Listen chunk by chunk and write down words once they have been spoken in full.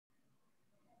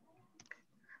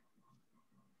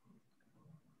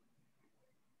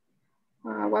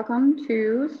Welcome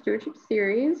to Stewardship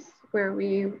Series, where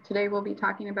today we'll be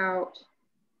talking about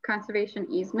conservation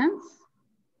easements.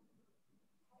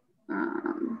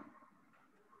 And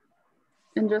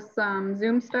just some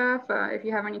Zoom stuff. If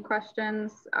you have any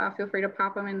questions, feel free to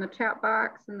pop them in the chat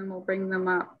box and then we'll bring them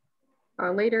up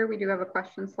later. We do have a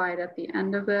question slide at the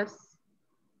end of this.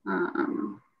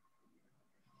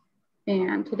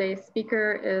 And today's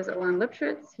speaker is Elan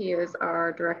Lipschitz. He is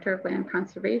our Director of Land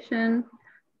Conservation.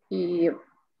 He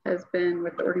has been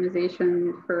with the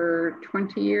organization for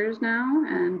 20 years now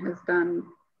and has done,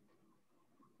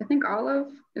 I think all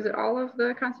of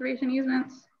the conservation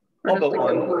easements? All but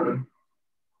one.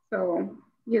 So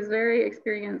he is very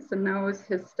experienced and knows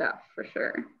his stuff for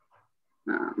sure.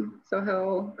 So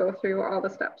he'll go through all the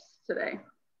steps today.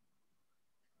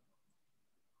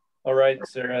 All right,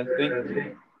 Sarah,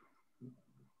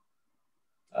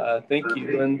 thank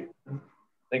you, Lynn.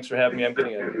 Thanks for having me. I'm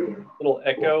getting a little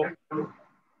echo.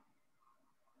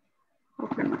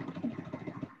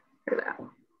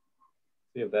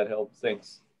 See if that helps.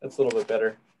 Thanks. That's a little bit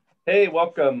better. Hey,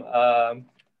 welcome.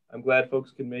 I'm glad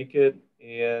folks can make it,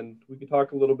 and we can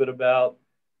talk a little bit about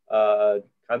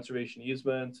conservation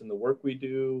easements and the work we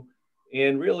do.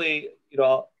 And really,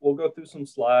 we'll go through some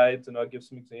slides and I'll give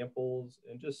some examples.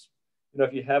 And just,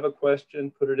 if you have a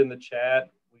question, put it in the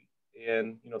chat.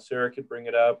 And, Sarah could bring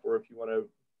it up, or if you want to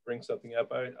bring something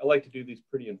up. I like to do these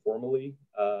pretty informally.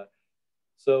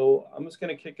 So I'm just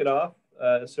going to kick it off.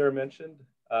 As Sarah mentioned,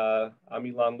 I'm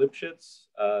Elan Lipschitz.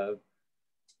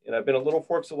 And I've been at Little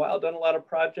Forks a while, done a lot of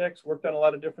projects, worked on a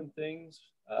lot of different things.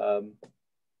 And,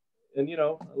 I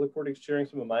look forward to sharing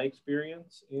some of my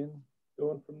experience and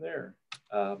going from there.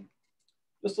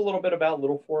 Just a little bit about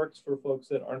Little Forks for folks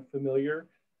that aren't familiar.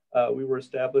 We were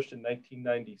established in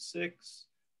 1996,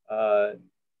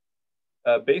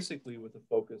 basically with a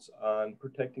focus on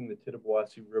protecting the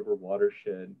Tittabawassee River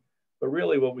watershed. But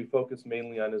really what we focus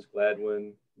mainly on is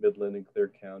Gladwin, Midland, and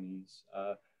Clare counties.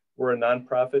 We're a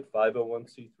nonprofit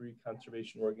 501c3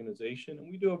 conservation organization, and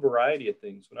we do a variety of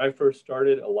things. When I first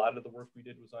started, a lot of the work we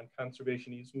did was on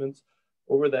conservation easements.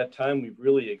 Over that time, we've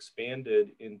really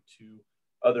expanded into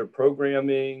other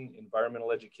programming,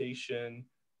 environmental education,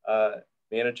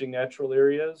 managing natural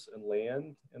areas and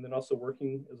land, and then also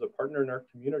working as a partner in our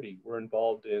community. We're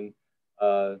involved in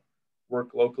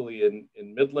work locally in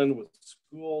Midland with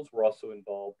schools. We're also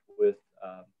involved with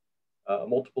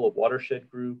multiple of watershed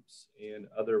groups and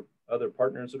other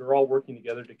partners that are all working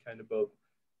together to kind of both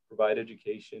provide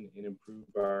education and improve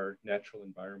our natural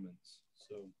environments.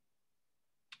 So,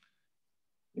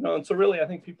 and so really I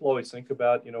think people always think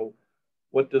about,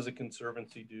 what does a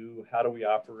conservancy do? How do we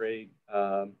operate?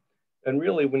 And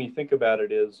really when you think about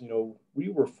it is, we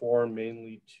were formed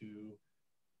mainly to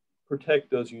protect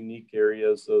those unique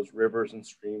areas, those rivers and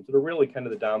streams that are really kind of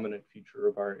the dominant feature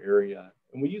of our area.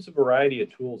 And we use a variety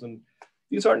of tools, and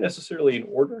these aren't necessarily in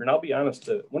order. And I'll be honest,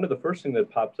 one of the first things that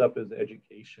pops up is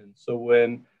education. So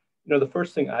when, the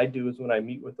first thing I do is when I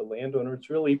meet with the landowner, it's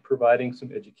really providing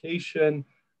some education,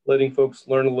 letting folks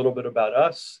learn a little bit about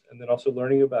us, and then also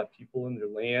learning about people and their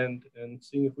land and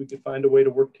seeing if we could find a way to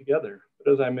work together.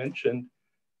 But as I mentioned,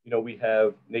 we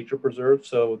have nature preserves.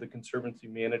 So the Conservancy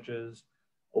manages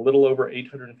a little over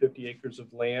 850 acres of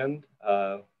land.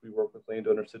 We work with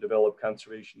landowners to develop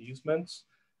conservation easements.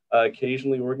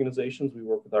 Occasionally organizations, we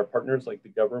work with our partners like the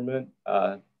government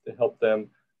to help them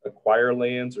acquire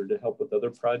lands or to help with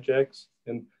other projects.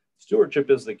 And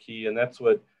stewardship is the key. And that's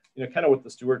what, kind of what the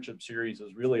stewardship series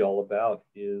is really all about,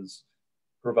 is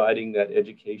providing that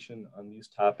education on these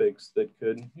topics that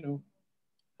could,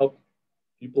 help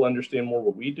people understand more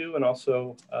what we do and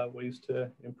also ways to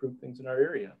improve things in our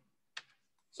area.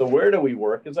 So where do we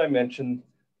work? As I mentioned,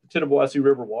 the Tittabawassee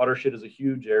River watershed is a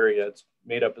huge area. It's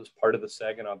made up as part of the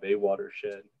Saginaw Bay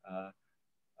watershed.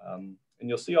 And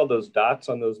you'll see all those dots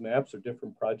on those maps are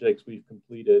different projects we've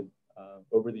completed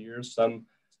over the years. Some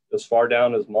as far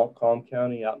down as Montcalm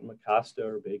County, out in Mecosta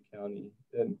or Bay County.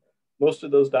 And most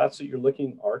of those dots that you're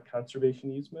looking are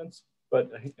conservation easements, but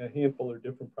a handful are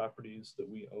different properties that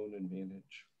we own and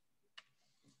manage.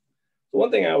 So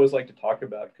one thing I always like to talk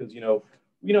about, because,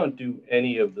 we don't do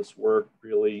any of this work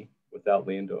really without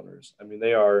landowners. I mean,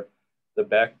 they are the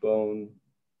backbone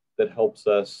that helps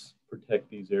us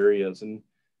protect these areas. And,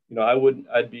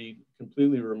 I'd be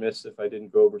completely remiss if I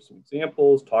didn't go over some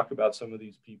examples, talk about some of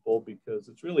these people, because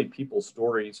it's really people's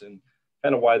stories and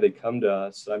kind of why they come to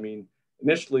us. I mean,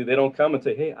 initially they don't come and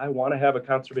say, hey, I want to have a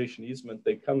conservation easement.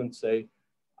 They come and say,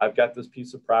 I've got this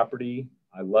piece of property.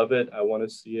 I love it. I want to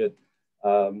see it,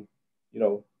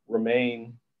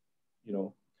 remain,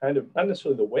 kind of not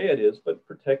necessarily the way it is, but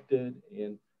protected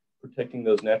and protecting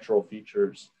those natural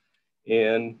features.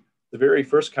 And the very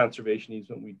first conservation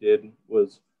easement we did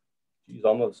was, geez,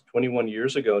 almost 21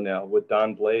 years ago now with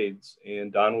Don Blades.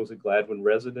 And Don was a Gladwin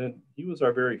resident. He was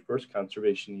our very first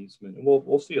conservation easement. And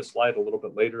we'll see a slide a little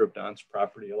bit later of Don's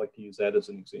property. I like to use that as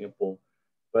an example.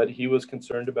 But he was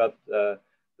concerned about the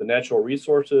natural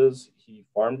resources. He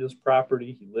farmed his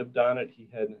property. He lived on it. He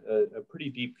had a pretty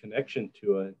deep connection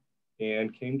to it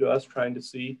and came to us trying to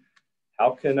see,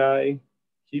 how can I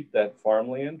keep that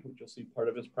farmland, which you'll see part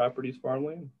of his property is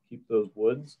farmland, keep those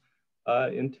woods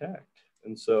intact.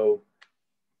 And so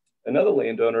another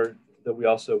landowner that we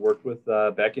also worked with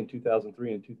back in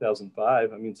 2003 and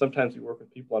 2005, I mean, sometimes we work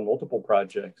with people on multiple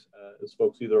projects as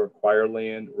folks either acquire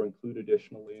land or include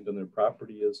additional land on their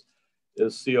property, is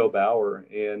C.O. Bauer.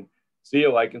 And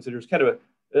C.O. I consider is kind of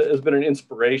has been an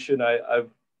inspiration. I've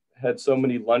had so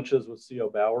many lunches with C.O.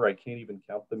 Bauer, I can't even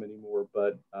count them anymore,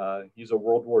 but he's a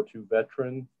World War II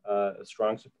veteran, a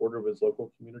strong supporter of his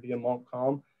local community in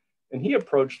Montcalm. And he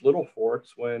approached Little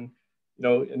Forks when, you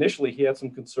know, initially he had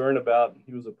some concern about,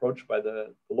 he was approached by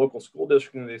the local school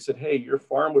district and they said, hey, your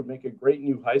farm would make a great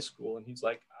new high school. And he's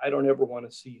like, I don't ever want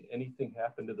to see anything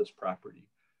happen to this property.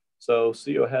 So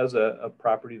CO has a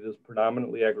property that's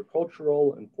predominantly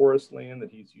agricultural and forest land that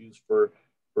he's used for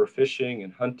fishing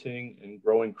and hunting and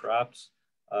growing crops.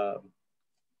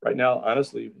 Right now,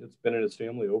 honestly, it's been in his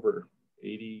family over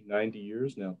 80, 90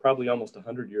 years now, probably almost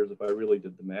 100 years if I really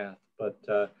did the math. But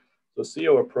so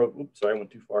CO approached, oops, sorry, I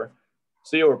went too far.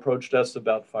 CO approached us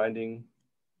about finding,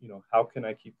 you know, how can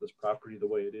I keep this property the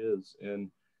way it is? And,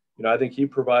 you know, I think he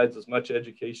provides as much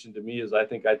education to me as I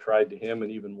think I tried to him,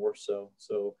 and even more so.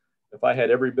 So if I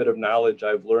had every bit of knowledge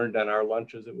I've learned on our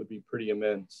lunches, it would be pretty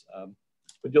immense.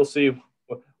 But you'll see,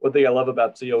 one thing I love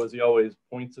about CO is he always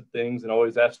points at things and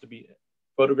always has to be,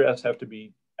 photographs have to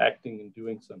be acting and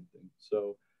doing something.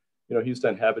 So, you know, he's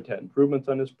done habitat improvements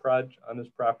on his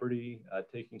property,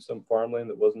 taking some farmland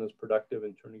that wasn't as productive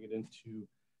and turning it into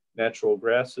natural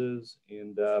grasses.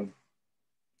 And,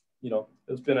 you know,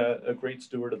 has been a great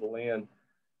steward of the land.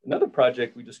 Another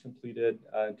project we just completed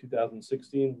in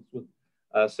 2016 was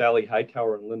with Sally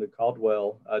Hightower and Linda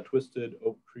Caldwell, Twisted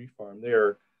Oak Tree Farm.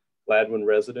 They're Gladwin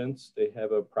residents. They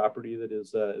have a property that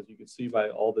is, as you can see by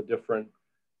all the different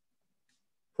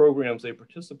programs they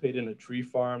participate in, a tree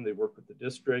farm. They work with the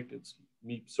district. It's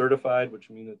MEEP certified, which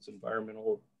means it's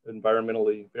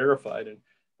environmentally verified. And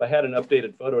if I had an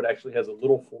updated photo, it actually has a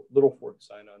Little Fork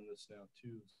sign on this now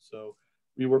too. So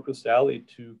we work with Sally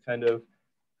to kind of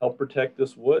help protect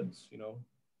this woods. You know,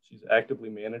 she's actively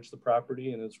managed the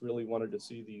property and has really wanted to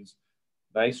see these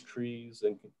nice trees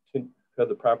and have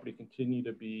the property continue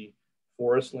to be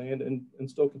forest land and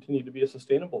still continue to be a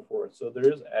sustainable forest. So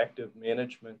there is active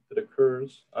management that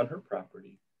occurs on her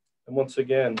property. And once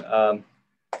again,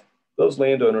 those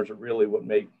landowners are really what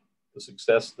make the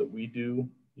success that we do,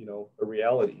 you know, a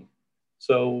reality.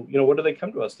 So, you know, what do they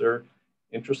come to us? They're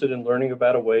interested in learning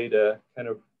about a way to kind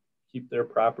of keep their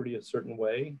property a certain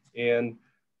way. And,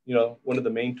 you know, one of the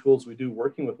main tools we do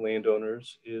working with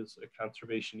landowners is a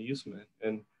conservation easement.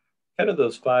 And kind of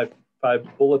those five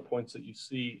bullet points that you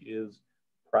see is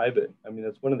private. I mean,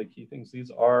 that's one of the key things. These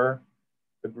are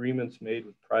agreements made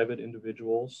with private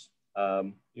individuals,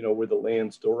 you know, where the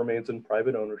land still remains in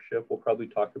private ownership. We'll probably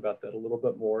talk about that a little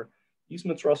bit more.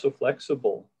 Easements are also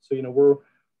flexible. So, you know, we're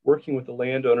working with the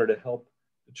landowner to help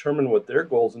determine what their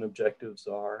goals and objectives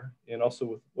are, and also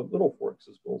with what Little Forks'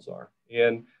 goals are.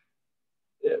 And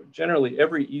generally,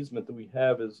 every easement that we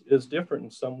have is different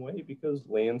in some way because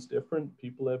land's different,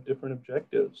 people have different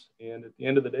objectives. And at the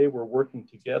end of the day, we're working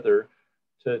together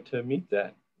to meet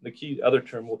that. The key other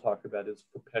term we'll talk about is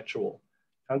perpetual.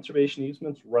 Conservation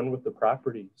easements run with the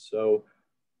property. So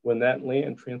when that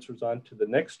land transfers on to the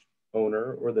next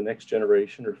owner or the next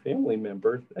generation or family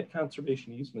member, that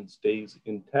conservation easement stays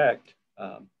intact,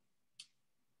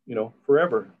 you know,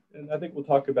 forever. And I think we'll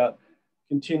talk about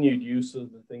continued use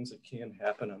of the things that can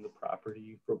happen on the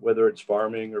property, for whether it's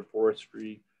farming or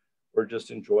forestry or just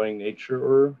enjoying nature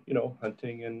or, you know,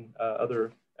 hunting and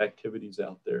other activities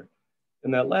out there.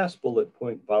 And that last bullet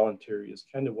point, voluntary, is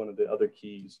kind of one of the other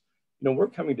keys. You know, we're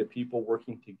coming to people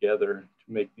working together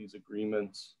to make these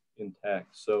agreements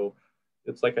intact. So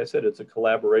it's, like I said, it's a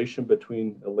collaboration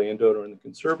between the landowner and the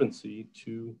conservancy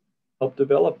to help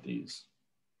develop these.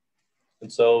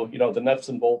 And so, you know, the nuts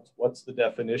and bolts, what's the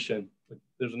definition?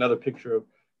 There's another picture of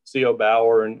C.O.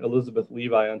 Bauer and Elizabeth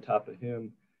Levi on top of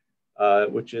him,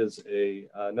 which is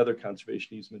another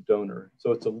conservation easement donor.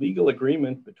 So it's a legal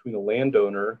agreement between a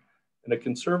landowner and a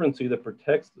conservancy that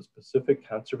protects the specific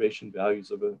conservation values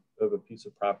of a piece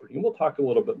of property. And we'll talk a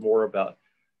little bit more about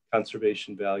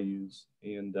conservation values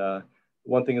and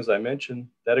One thing, as I mentioned,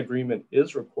 that agreement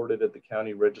is recorded at the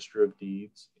county register of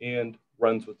deeds and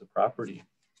runs with the property.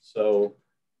 So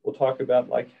we'll talk about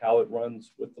like how it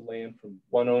runs with the land from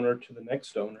one owner to the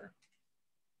next owner.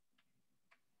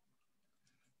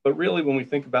 But really, when we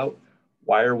think about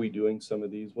why are we doing some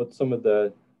of these, what's some of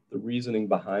the reasoning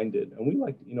behind it? And we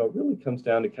like, it really comes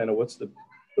down to kind of what's the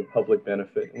public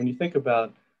benefit. When you think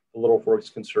about the Little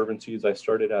Forks Conservancy, as I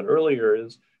started out earlier,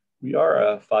 is we are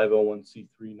a 501c3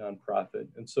 nonprofit.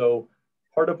 And so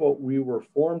part of what we were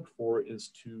formed for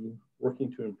is to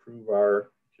working to improve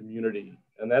our community.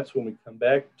 And that's when we come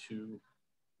back to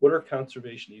what are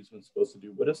conservation easements supposed to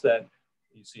do? What is that?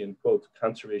 You see in quotes,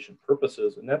 conservation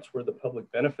purposes, and that's where the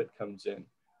public benefit comes in.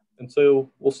 And so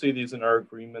we'll see these in our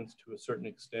agreements to a certain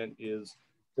extent is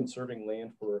conserving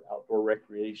land for outdoor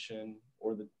recreation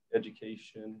or the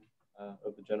education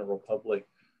of the general public.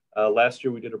 Last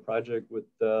year we did a project with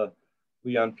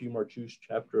Leon P. Marchou's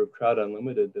chapter of Trout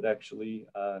Unlimited that actually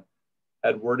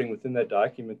had wording within that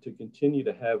document to continue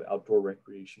to have outdoor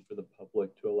recreation for the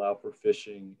public to allow for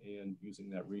fishing and using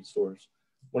that resource.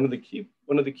 One of the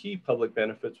key public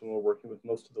benefits when we're working with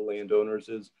most of the landowners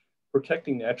is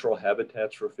protecting natural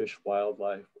habitats for fish,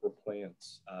 wildlife, or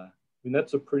plants. I mean,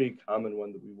 that's a pretty common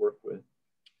one that we work with.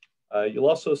 You'll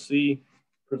also see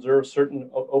preserve certain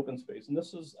open space. And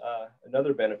this is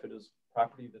another benefit is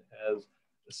property that has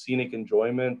a scenic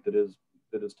enjoyment that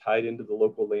is tied into the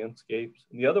local landscapes.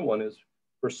 And the other one is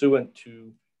pursuant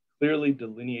to clearly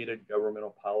delineated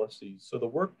governmental policies. So the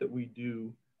work that we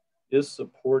do is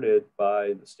supported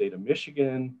by the state of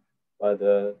Michigan, by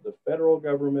the federal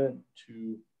government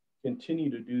to continue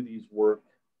to do these work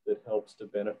that helps to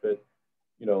benefit,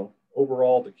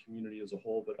 overall the community as a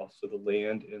whole, but also the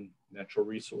land and natural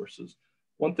resources.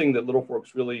 One thing that Little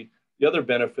Forks really, the other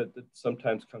benefit that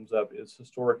sometimes comes up is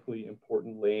historically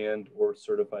important land or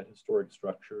certified historic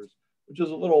structures, which is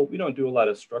we don't do a lot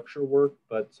of structure work,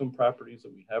 but some properties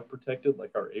that we have protected,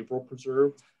 like our Averill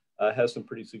Preserve, has some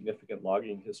pretty significant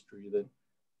logging history that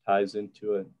ties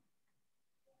into it.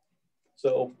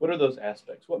 So what are those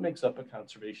aspects? What makes up a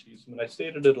conservation easement? I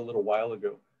stated it a little while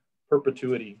ago,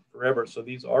 perpetuity, forever. So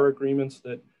these are agreements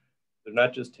that they're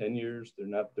not just 10 years, they're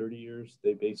not 30 years,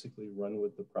 they basically run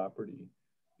with the property.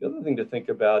 The other thing to think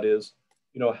about is,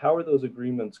 how are those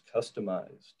agreements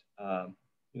customized?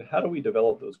 How do we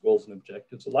develop those goals and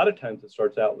objectives? A lot of times it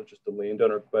starts out with just a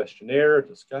landowner questionnaire, a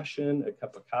discussion, a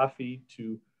cup of coffee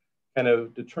to kind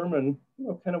of determine,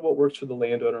 kind of what works for the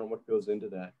landowner and what goes into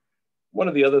that. One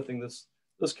of the other things,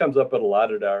 this comes up at a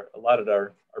lot at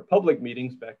our public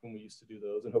meetings back when we used to do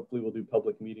those, and hopefully we'll do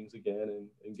public meetings again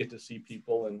and get to see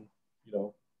people and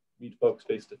meet folks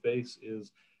face to face,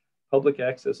 is public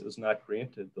access is not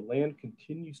granted. The land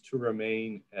continues to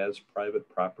remain as private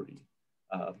property.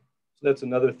 So that's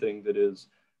another thing that is,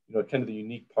 kind of the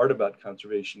unique part about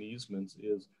conservation easements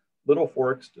is Little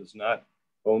Forks does not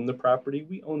own the property.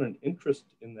 We own an interest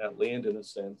in that land in a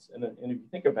sense. And if you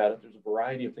think about it, there's a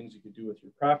variety of things you could do with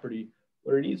your property.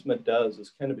 What an easement does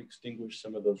is kind of extinguish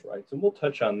some of those rights. And we'll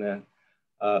touch on that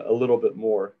a little bit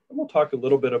more. And we'll talk a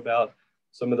little bit about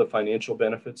some of the financial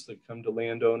benefits that come to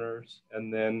landowners.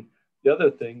 And then the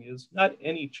other thing is not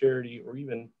any charity or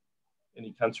even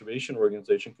any conservation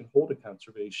organization can hold a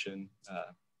conservation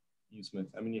easement.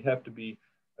 I mean, you have to be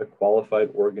a qualified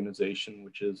organization,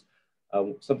 which is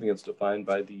something that's defined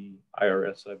by the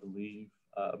IRS, I believe,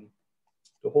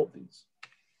 to hold these.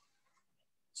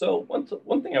 So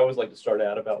one thing I always like to start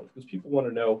out about, because people want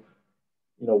to know,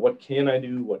 what can I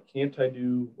do? What can't I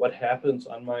do? What happens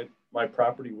on my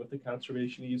property with the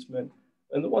conservation easement?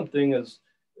 And the one thing is,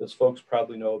 as folks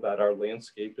probably know about our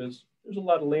landscape, is there's a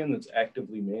lot of land that's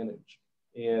actively managed.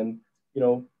 And,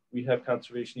 we have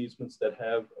conservation easements that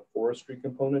have a forestry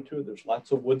component to it. There's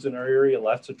lots of woods in our area,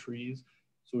 lots of trees.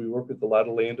 So we work with a lot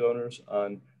of landowners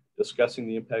on discussing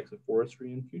the impacts of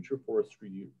forestry and future forestry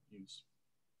use.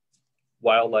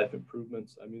 Wildlife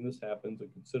improvements. I mean, this happens a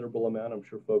considerable amount. I'm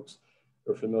sure folks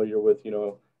are familiar with,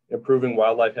 improving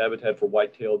wildlife habitat for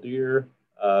white-tailed deer,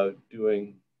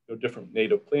 doing different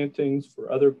native plantings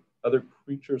for other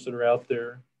creatures that are out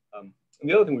there. And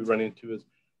the other thing we run into is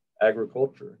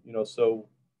agriculture, so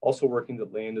also working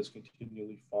that land is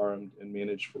continually farmed and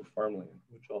managed for farmland,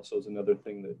 which also is another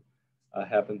thing that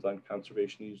happens on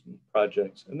conservation easement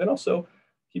projects. And then also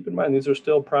keep in mind, these are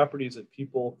still properties that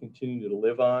people continue to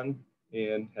live on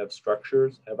and have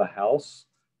structures, have a house.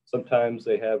 Sometimes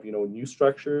they have, new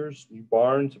structures, new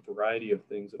barns, a variety of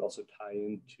things that also tie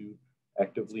into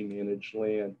actively managed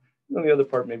land. And on the other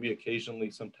part, maybe occasionally,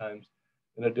 sometimes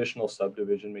an additional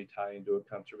subdivision may tie into a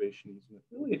conservation easement.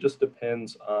 Really, it just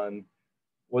depends on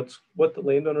what the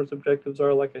landowner's objectives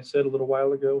are, like I said a little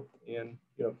while ago, and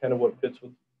kind of what fits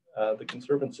with the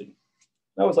Conservancy.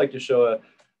 I always like to show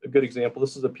a good example.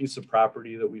 This is a piece of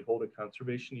property that we hold a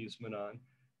conservation easement on,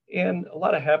 and a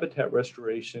lot of habitat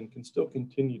restoration can still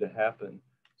continue to happen.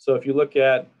 So if you look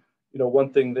at,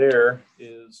 one thing there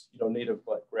is, native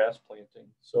grass planting.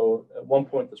 So at one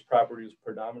point, this property was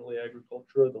predominantly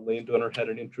agricultural. The landowner had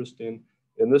an interest in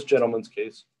this gentleman's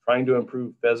case, trying to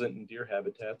improve pheasant and deer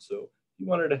habitat. So he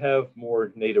wanted to have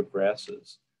more native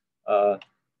grasses.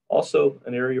 Also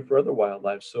an area for other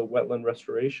wildlife, so wetland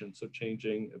restoration, so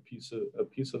changing a piece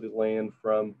of the land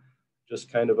from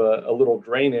just kind of a little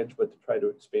drainage, but to try to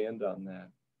expand on that.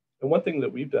 And one thing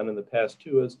that we've done in the past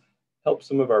too is help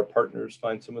some of our partners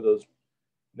find some of those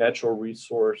natural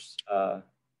resource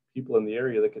people in the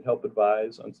area that can help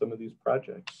advise on some of these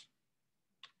projects.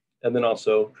 And then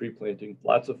also tree planting.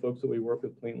 Lots of folks that we work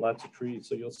with plant lots of trees.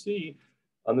 So you'll see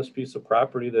on this piece of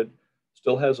property that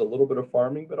still has a little bit of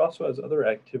farming, but also has other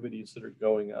activities that are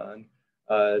going on,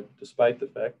 despite the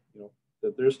fact,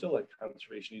 that there's still a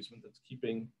conservation easement that's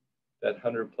keeping that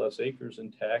 100+ acres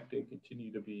intact and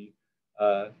continue to be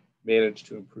managed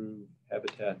to improve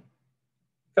habitat.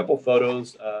 A couple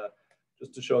photos,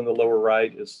 just to show in the lower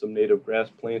right is some native grass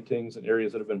plantings and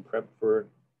areas that have been prepped for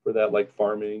that, like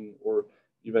farming, or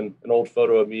even an old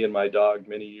photo of me and my dog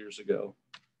many years ago.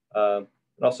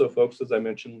 And also, folks, as I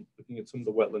mentioned, looking at some of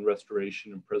the wetland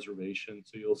restoration and preservation.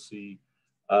 So you'll see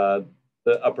the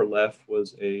upper left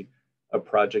was a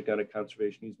project on a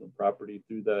conservation easement property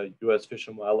through the U.S. Fish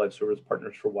and Wildlife Service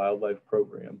Partners for Wildlife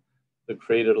program that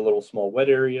created a little small wet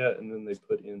area, and then they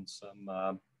put in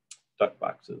some duck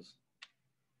boxes.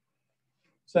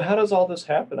 So how does all this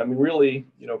happen? I mean, really,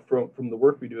 from the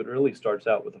work we do, it really starts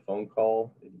out with a phone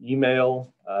call, an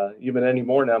email, even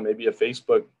anymore now, maybe a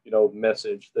Facebook,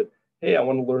 message that, hey, I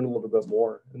want to learn a little bit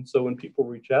more. And so when people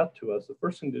reach out to us, the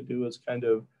first thing to do is kind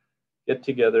of get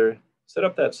together, set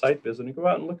up that site visit, and go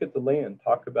out and look at the land,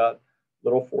 talk about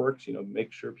Little Forks,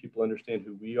 make sure people understand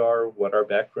who we are, what our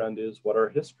background is, what our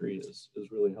history is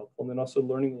really helpful. And then also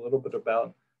learning a little bit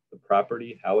about the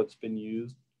property, how it's been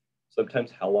used, sometimes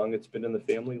how long it's been in the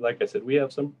family. Like I said, we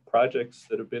have some projects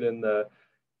that have been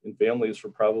in families for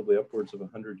probably upwards of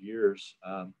 100 years.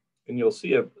 And you'll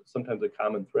see sometimes a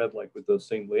common thread, like with those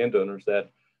same landowners,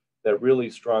 that really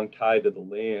strong tie to the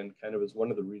land kind of is one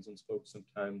of the reasons folks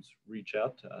sometimes reach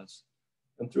out to us.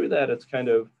 And through that, it's kind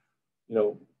of,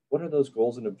 what are those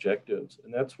goals and objectives?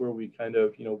 And that's where we kind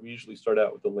of, we usually start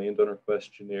out with the landowner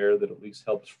questionnaire that at least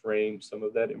helps frame some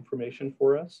of that information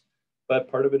for us. But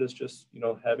part of it is just,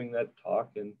 having that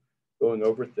talk and going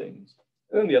over things.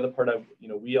 And then the other part of,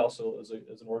 we also as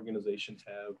an organization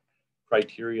have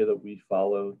criteria that we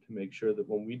follow to make sure that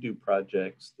when we do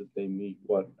projects that they meet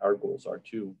what our goals are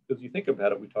too. Because you think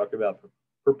about it, we talk about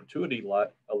perpetuity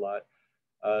a lot.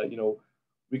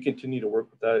 We continue to work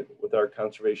with our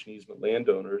conservation easement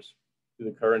landowners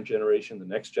through the current generation, the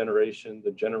next generation,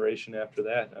 the generation after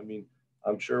that. I mean,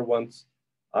 I'm sure once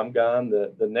I'm gone,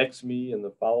 the next me and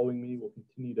the following me will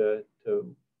continue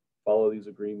to follow these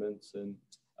agreements and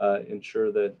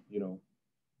ensure that,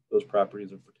 those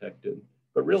properties are protected.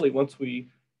 But really, once we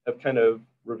have kind of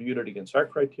reviewed it against our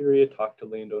criteria, talked to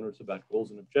landowners about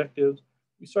goals and objectives,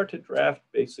 we start to draft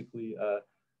basically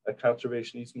a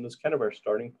conservation easement as kind of our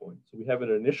starting point. So we have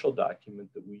an initial document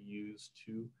that we use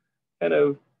to kind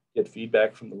of get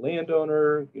feedback from the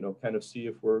landowner, kind of see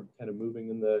if we're kind of moving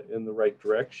in the right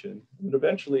direction. And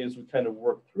eventually, as we kind of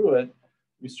work through it,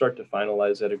 we start to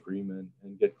finalize that agreement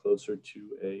and get closer to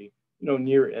a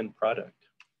near end product.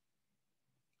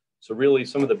 So really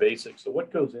some of the basics. So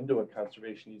what goes into a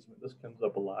conservation easement? This comes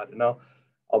up a lot. And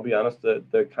I'll be honest,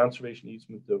 the conservation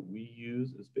easement that we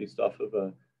use is based off of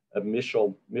a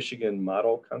Michigan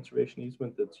model conservation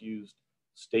easement that's used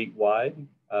statewide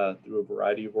through a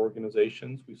variety of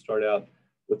organizations. We start out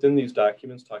within these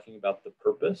documents talking about the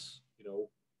purpose,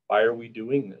 why are we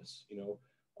doing this?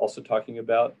 Also talking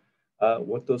about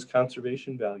what those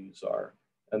conservation values are.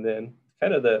 And then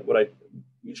kind of what I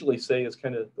usually say is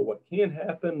kind of the what can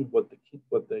happen, what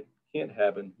they can't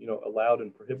happen, allowed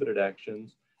and prohibited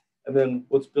actions. And then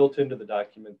what's built into the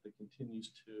document that continues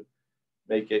to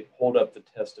make it hold up the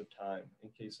test of time in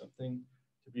case something,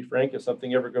 to be frank, if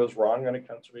something ever goes wrong on a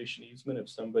conservation easement, if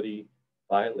somebody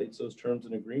violates those terms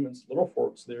and agreements, Little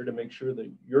Fork's there to make sure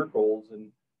that your goals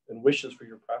and wishes for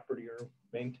your property are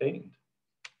maintained.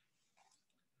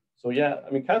 So yeah,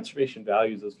 I mean, conservation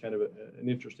values is kind of an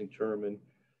interesting term, and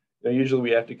usually we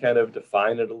have to kind of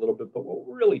define it a little bit, but what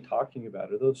we're really talking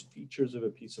about are those features of a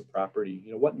piece of property.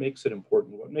 What makes it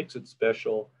important, what makes it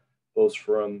special, both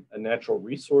from a natural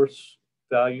resource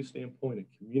value standpoint,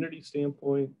 a community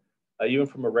standpoint, even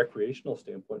from a recreational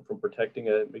standpoint, from protecting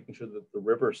it, making sure that the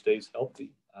river stays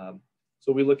healthy.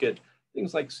 So we look at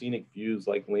things like scenic views,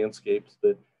 like landscapes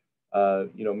that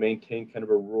maintain kind of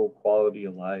a rural quality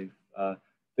of life.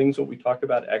 Things that we talk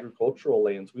about, agricultural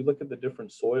lands, we look at the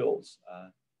different soils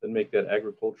that make that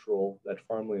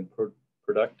farmland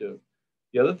productive.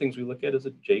 The other things we look at is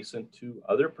adjacent to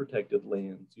other protected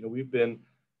lands. We've been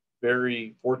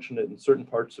very fortunate in certain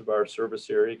parts of our service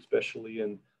area, especially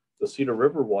in the Cedar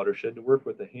River watershed, to work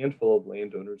with a handful of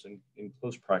landowners in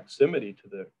close proximity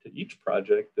to each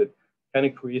project that kind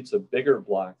of creates a bigger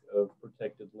block of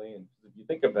protected land. If you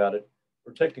think about it,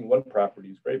 protecting one property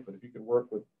is great, but if you can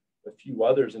work with a few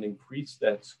others and increase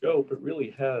that scope, it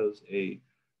really has a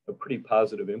pretty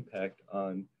positive impact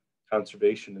on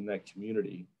conservation in that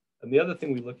community. And the other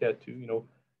thing we look at too,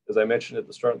 as I mentioned at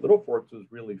the start, Little Forks was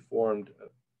really formed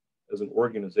as an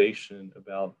organization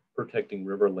about protecting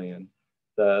riverland.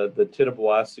 The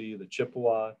Tittabawassee, the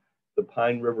Chippewa, the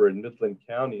Pine River in Midland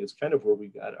County is kind of where we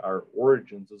got our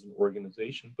origins as an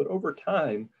organization. But over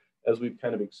time, as we've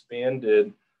kind of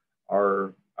expanded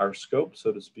our scope,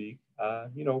 so to speak,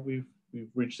 we've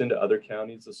reached into other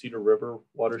counties. The Cedar River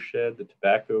watershed, the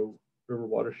Tobacco River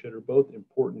watershed are both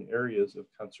important areas of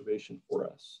conservation for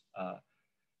us. And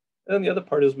then the other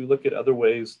part is we look at other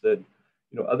ways that,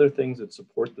 other things that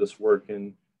support this work.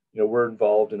 And, we're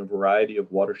involved in a variety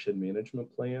of watershed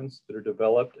management plans that are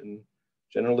developed. And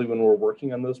generally when we're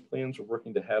working on those plans, we're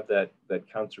working to have that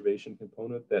conservation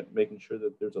component, that making sure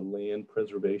that there's a land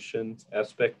preservation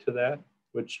aspect to that,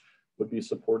 which would be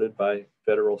supported by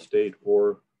federal, state,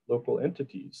 or local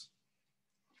entities.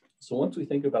 So once we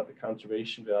think about the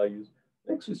conservation values,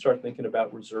 next we start thinking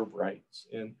about reserve rights.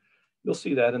 And you'll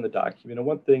see that in the document. And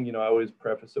one thing, I always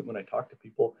preface it when I talk to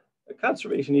people, a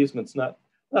conservation easement's not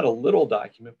a little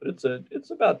document, but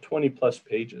it's about 20 plus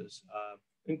pages.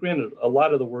 And granted, a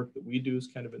lot of the work that we do is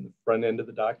kind of in the front end of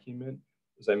the document.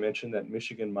 As I mentioned, that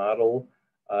Michigan model,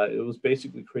 it was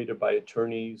basically created by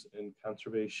attorneys and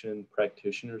conservation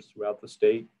practitioners throughout the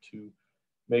state to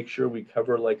make sure we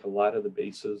cover like a lot of the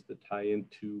bases that tie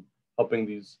into helping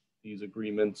these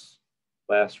agreements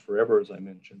last forever, as I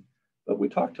mentioned. But we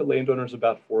talk to landowners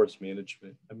about forest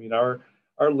management. I mean, our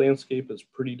landscape is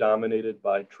pretty dominated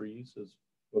by trees, as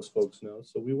most folks know.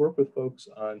 So we work with folks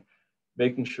on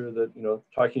making sure that,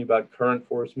 talking about current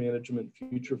forest management,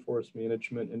 future forest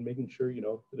management, and making sure,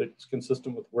 that it's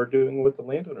consistent with what we're doing, what the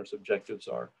landowners' objectives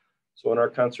are. So in our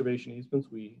conservation easements,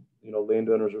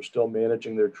 landowners are still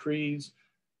managing their trees.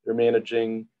 They're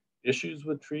managing issues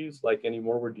with trees. Like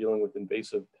anymore, we're dealing with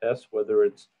invasive pests, whether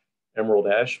it's emerald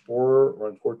ash borer, or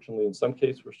unfortunately, in some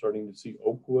cases, we're starting to see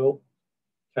oak wilt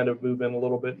kind of move in a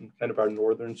little bit in kind of our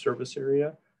northern service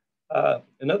area.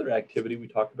 Another activity we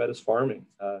talk about is farming.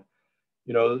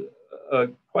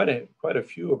 Quite a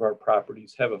few of our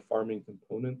properties have a farming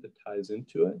component that ties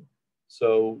into it.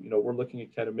 So, we're looking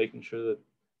at kind of making sure that,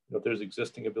 if there's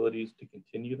existing abilities to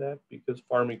continue that, because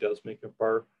farming does make up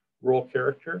our rural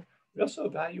character. We also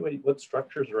evaluate what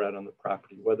structures are out on the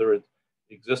property, whether it's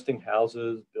existing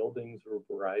houses, buildings, or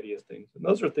a variety of things. And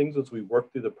those are things as we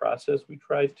work through the process, we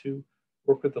try to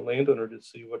work with the landowner to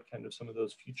see what kind of some of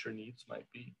those future needs might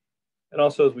be. And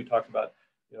also as we talk about,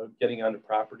 getting onto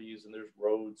properties, and there's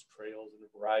roads, trails, and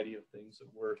a variety of things that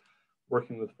we're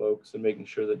working with folks and making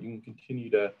sure that you can continue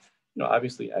to,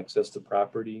 obviously access the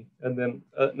property. And then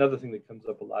another thing that comes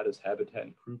up a lot is habitat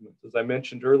improvements. As I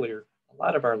mentioned earlier, a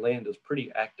lot of our land is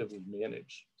pretty actively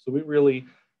managed. So we really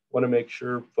want to make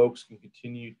sure folks can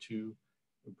continue to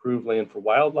improve land for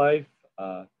wildlife,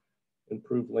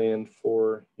 improve land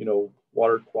for,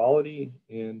 water quality,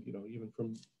 and, even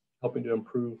from helping to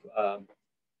improve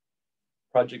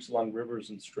projects along rivers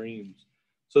and streams.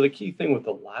 So the key thing with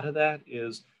a lot of that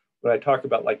is when I talk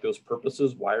about like those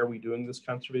purposes, why are we doing this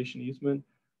conservation easement?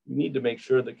 We need to make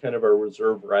sure that kind of our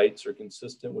reserve rights are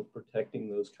consistent with protecting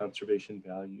those conservation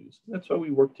values. And that's why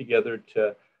we work together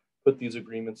to put these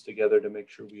agreements together to make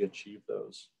sure we achieve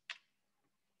those.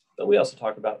 But we also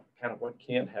talk about kind of what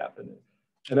can't happen.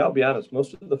 And I'll be honest,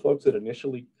 most of the folks that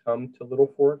initially come to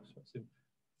Little Forks,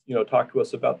 talk to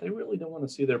us about, they really don't want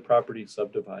to see their property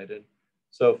subdivided.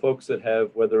 So folks that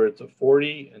have, whether it's a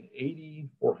 40, an 80,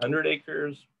 400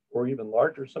 acres, or even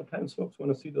larger, sometimes folks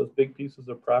want to see those big pieces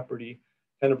of property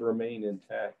kind of remain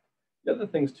intact. The other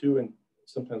things too, and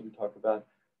sometimes we talk about,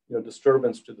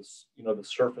 disturbance to the, the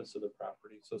surface of the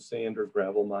property. So sand or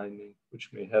gravel mining, which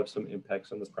may have some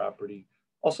impacts on the property.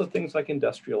 Also things like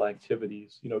industrial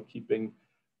activities, keeping,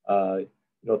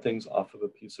 things off of a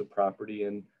piece of property,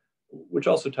 and which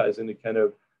also ties into kind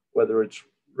of whether it's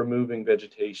removing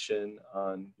vegetation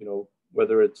on,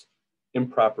 whether it's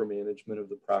improper management of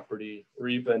the property, or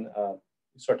even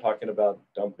we start talking about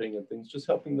dumping and things, just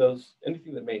helping those,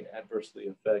 anything that may adversely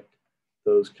affect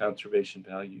those conservation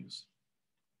values.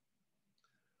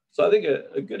 So I think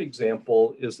a good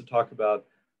example is to talk about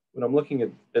when I'm looking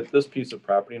at this piece of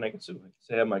property, and I can say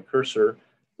I have my cursor,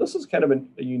 this is kind of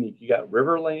a unique, you got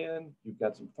river land, you've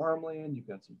got some farmland, you've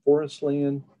got some forest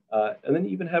land, and then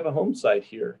you even have a home site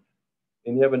here.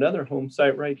 And you have another home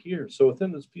site right here. So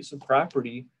within this piece of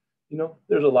property, you know,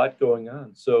 there's a lot going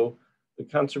on. So the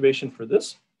conservation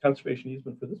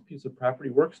easement for this piece of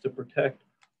property works to protect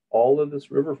all of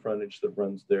this river frontage that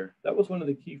runs there. That was one of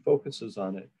the key focuses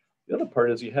on it. The other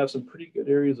part is you have some pretty good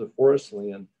areas of forest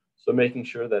land. So making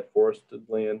sure that forested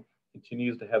land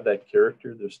continues to have that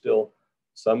character. There's still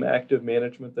some active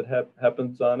management that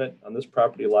happens on it. On this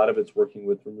property, a lot of it's working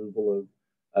with removal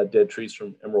of dead trees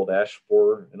from emerald ash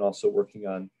borer and also working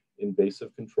on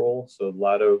invasive control. So a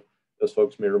lot of those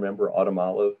folks may remember autumn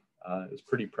olive is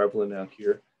pretty prevalent out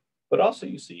here. But also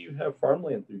you see you have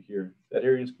farmland through here. That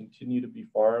areas continue to be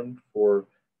farmed for,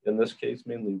 in this case,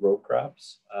 mainly row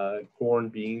crops, corn,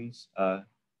 beans,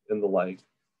 and the like.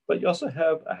 But you also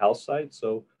have a house site.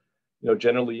 So, you know,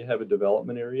 generally you have a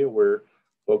development area where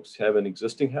folks have an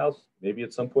existing house. Maybe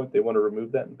at some point they want to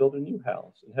remove that and build a new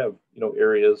house and have, you know,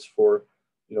 areas for,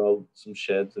 you know, some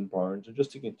sheds and barns, or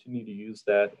just to continue to use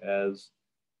that as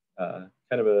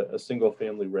kind of a single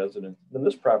family residence. In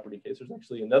this property case, there's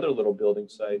actually another little building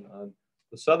site on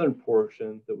the southern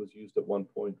portion that was used at one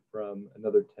point from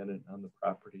another tenant on the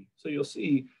property. So you'll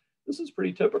see this is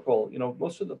pretty typical. You know,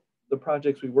 most of the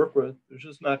projects we work with, there's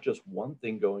just not just one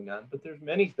thing going on, but there's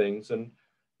many things. And,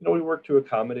 you know, we work to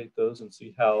accommodate those and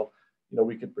see how, you know,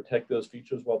 we could protect those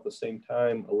features while at the same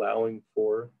time allowing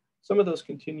for some of those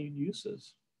continued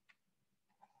uses.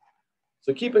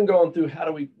 So keeping going through, how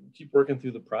do we keep working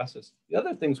through the process? The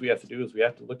other things we have to do is we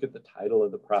have to look at the title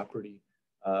of the property.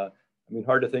 I mean,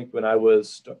 hard to think when I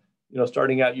was, you know,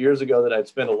 starting out years ago that I'd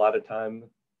spent a lot of time,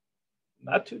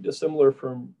 not too dissimilar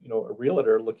from, you know, a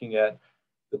realtor, looking at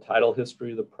the title history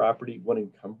of the property, what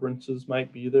encumbrances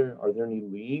might be there. Are there any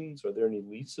liens? Are there any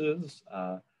leases?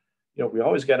 You know, we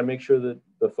always got to make sure that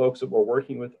the folks that we're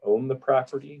working with own the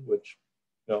property, which,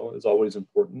 you know, is always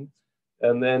important.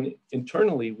 And then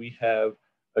internally, we have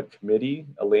a committee,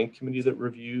 a land committee that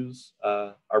reviews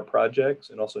our projects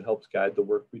and also helps guide the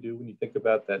work we do. When you think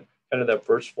about that, kind of that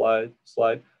first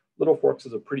slide, Little Forks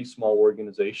is a pretty small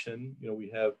organization. You know, we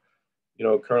have, you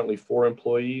know, currently 4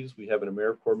 employees. We have an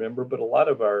AmeriCorps member, but a lot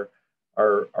of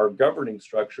our governing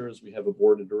structures, we have a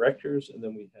board of directors, and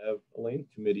then we have a land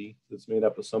committee that's made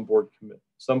up of some board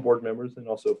members and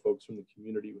also folks from the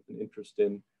community with an interest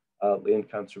in land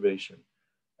conservation.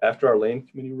 After our land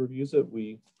committee reviews it,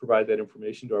 we provide that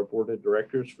information to our board of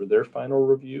directors for their final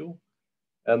review.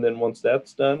 And then once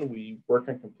that's done, we work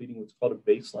on completing what's called a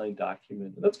baseline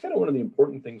document. And that's kind of one of the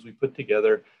important things we put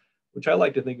together, which I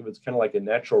like to think of as kind of like a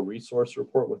natural resource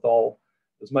report with all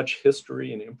as much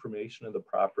history and information of the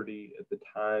property at the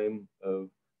time of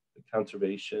the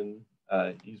conservation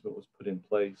easement was put in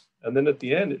place. And then at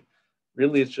the end, it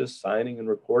really is just signing and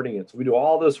recording it. So we do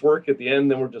all this work at the end,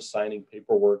 then we're just signing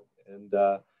paperwork. And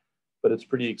but it's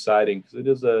pretty exciting because it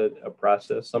is a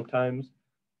process. Sometimes,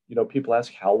 you know, people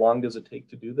ask, how long does it take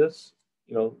to do this?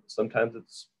 You know, sometimes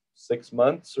it's 6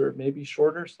 months or maybe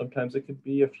shorter. Sometimes it could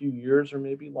be a few years or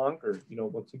maybe longer. You know,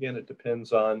 once again, it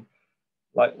depends on,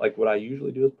 like what I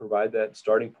usually do is provide that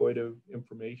starting point of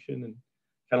information and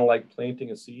kind of like planting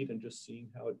a seed and just seeing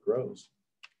how it grows.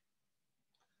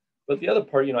 But the other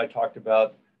part, you know, I talked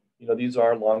about, you know, these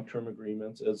are long-term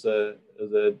agreements. As a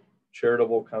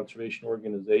charitable conservation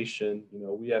organization, you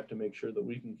know, we have to make sure that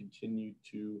we can continue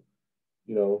to,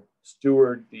 you know,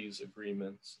 steward these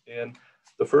agreements. And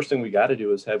the first thing we got to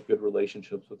do is have good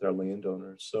relationships with our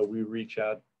landowners. So we reach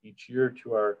out each year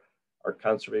to our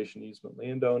conservation easement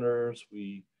landowners.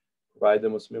 We provide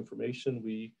them with some information.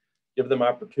 We give them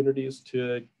opportunities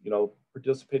to, you know,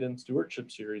 participate in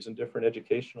stewardship series and different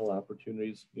educational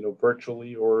opportunities, you know,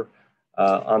 virtually or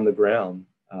on the ground.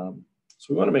 So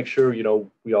we want to make sure, you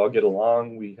know, we all get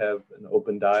along. We have an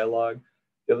open dialogue.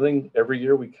 The other thing, every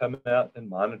year we come out and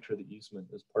monitor the easement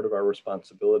as part of our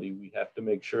responsibility. We have to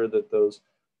make sure that those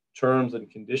terms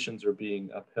and conditions are being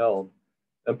upheld.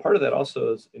 And part of that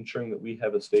also is ensuring that we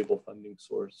have a stable funding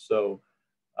source. So,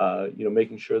 you know,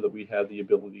 making sure that we have the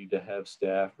ability to have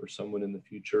staff or someone in the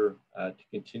future to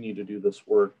continue to do this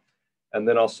work. And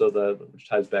then also which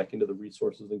ties back into the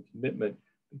resources and commitment,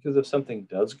 because if something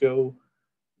does go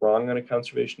wrong on a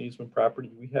conservation easement property,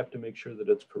 we have to make sure that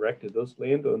it's corrected. Those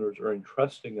landowners are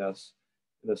entrusting us,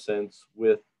 in a sense,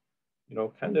 with, you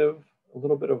know, kind of a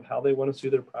little bit of how they want to see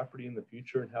their property in the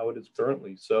future and how it is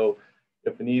currently. So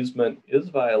if an easement is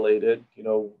violated,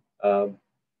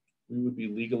 we would be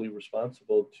legally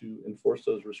responsible to enforce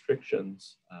those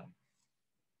restrictions.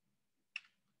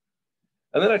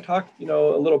 And then I talked, a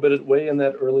little bit way in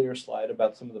that earlier slide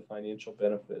about some of the financial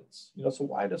benefits. So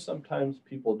why do sometimes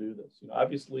people do this?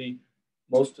 Obviously,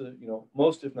 most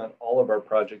if not all of our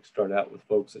projects start out with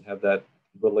folks that have that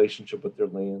relationship with their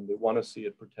land. They want to see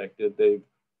it protected. The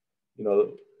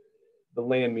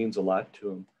land means a lot to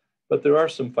them. But there are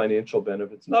some financial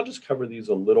benefits, and I'll just cover these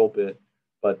a little bit.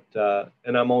 But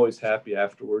and I'm always happy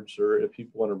afterwards, or if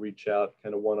people want to reach out,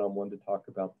 kind of one-on-one to talk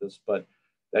about this. But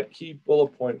that key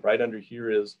bullet point right under here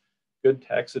is good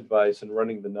tax advice and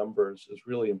running the numbers is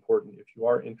really important if you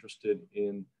are interested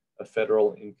in a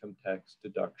federal income tax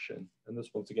deduction. And this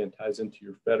once again ties into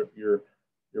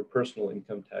your personal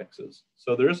income taxes.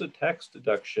 So there is a tax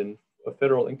deduction, a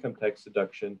federal income tax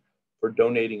deduction for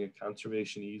donating a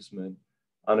conservation easement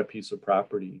on a piece of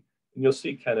property. And you'll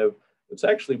see it's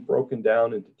actually broken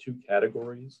down into two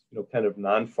categories, kind of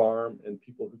non-farm and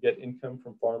people who get income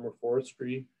from farm or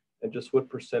forestry, and just what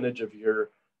percentage of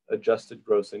your adjusted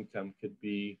gross income could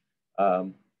be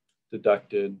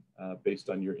deducted based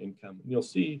on your income. And you'll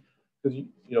see, because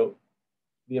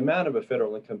the amount of a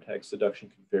federal income tax deduction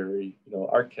can vary.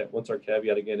 Our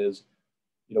caveat again is,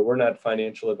 we're not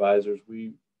financial advisors.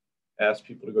 We ask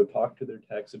people to go talk to their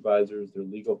tax advisors, their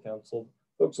legal counsel.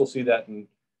 Folks will see that in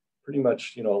pretty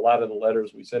much, a lot of the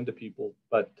letters we send to people.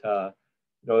 But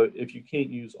if you can't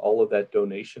use all of that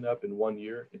donation up in 1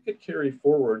 year, it could carry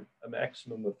forward a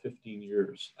maximum of 15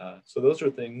 years. So those are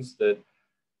things that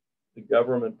the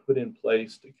government put in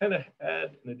place to kind of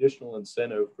add an additional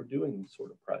incentive for doing these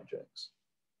sort of projects.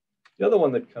 The other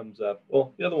one that comes up,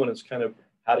 the other one is kind of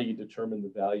how do you determine the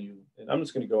value? And I'm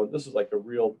just going to go, this is like a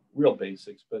real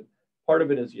basics, but part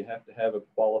of it is you have to have a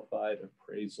qualified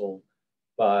appraisal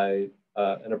by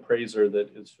an appraiser that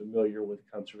is familiar with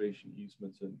conservation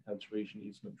easements and conservation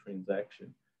easement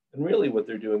transaction. And really what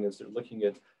they're doing is they're looking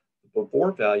at the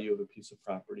before value of a piece of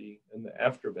property and the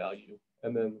after value.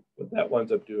 And then what that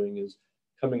winds up doing is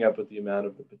coming up with the amount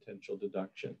of the potential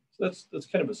deduction. So that's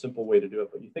kind of a simple way to do it.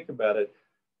 But you think about it,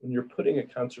 when you're putting a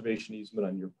conservation easement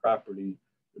on your property,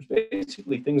 there's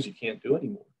basically things you can't do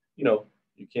anymore.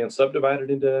 You can't subdivide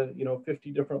it into,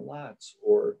 50 different lots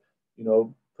or,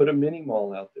 put a mini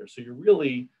mall out there. So you're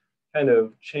really kind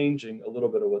of changing a little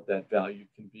bit of what that value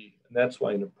can be. And that's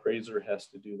why an appraiser has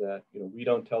to do that. We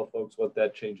don't tell folks what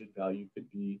that change in value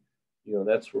could be.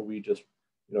 That's where we just,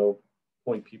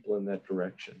 point people in that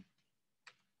direction.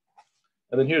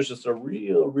 And then here's just a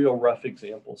real rough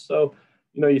example. So,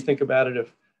 you think about it,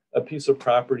 if a piece of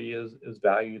property is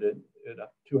valued at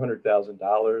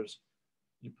 $200,000,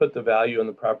 you put the value on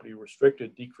the property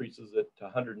restricted, decreases it to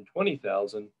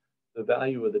 $120,000. The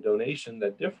value of the donation,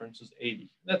 that difference is 80.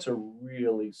 That's a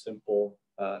really simple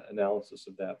analysis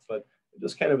of that, but it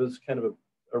just kind of is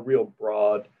a real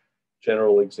broad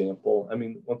general example. I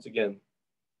mean, once again,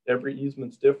 every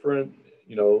easement's different.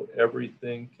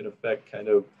 Everything can affect kind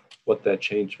of what that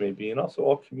change may be. And also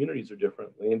all communities are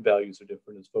different. Land values are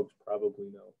different, as folks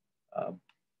probably know.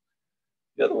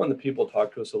 The other one that people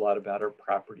talk to us a lot about are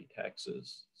property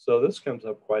taxes. So this comes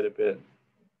up quite a bit.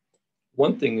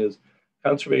 One thing is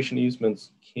conservation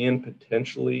easements can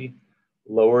potentially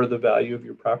lower the value of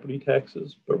your property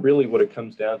taxes, but really what it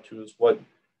comes down to is what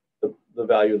the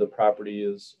value of the property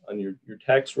is on your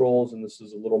tax rolls. And this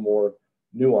is a little more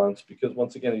nuanced because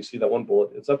once again, you see that one bullet,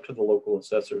 it's up to the local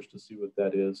assessors to see what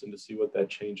that is and to see what that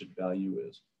change in value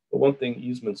is. But one thing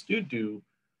easements do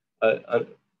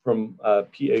from PA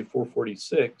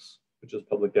 446, which is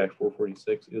Public Act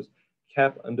 446, is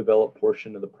cap undeveloped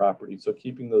portion of the property. So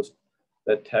keeping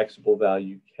that taxable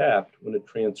value capped when it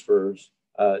transfers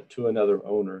to another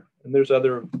owner. And there's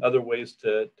other ways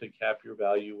to cap your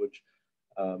value, which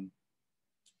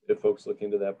if folks look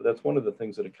into that, but that's one of the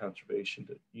things that a conservation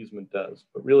easement does.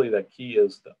 But really that key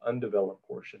is the undeveloped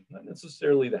portion, not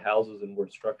necessarily the houses and where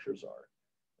structures are.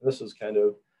 And this is kind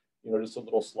of, just a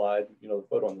little slide, the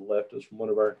photo on the left is from one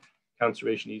of our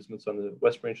conservation easements on the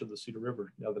west branch of the Cedar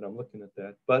River, now that I'm looking at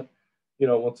that. But,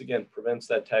 once again, prevents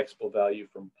that taxable value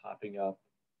from popping up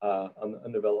on the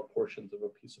undeveloped portions of a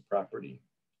piece of property.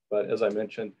 But as I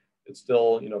mentioned, it's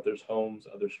still, if there's homes,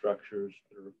 other structures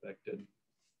that are affected.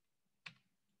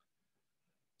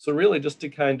 So really just to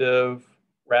kind of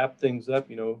wrap things up,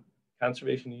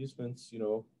 conservation easements,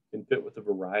 can fit with a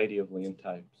variety of land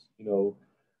types,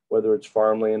 whether it's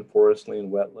farmland, forest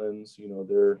land, wetlands,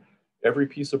 every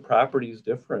piece of property is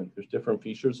different. There's different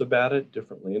features about it,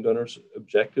 different landowners'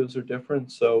 objectives are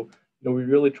different. So, we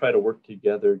really try to work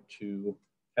together to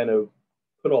kind of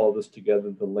put all this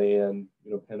together, the land,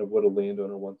 kind of what a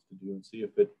landowner wants to do, and see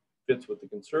if it fits with the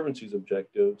Conservancy's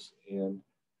objectives and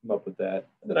come up with that.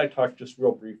 And then I talked just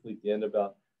real briefly at the end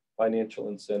about financial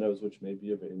incentives which may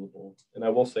be available. And I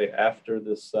will say after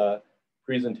this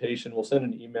presentation, we'll send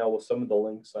an email with some of the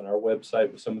links on our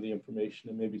website with some of the information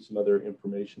and maybe some other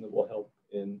information that will help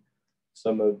in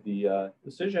some of the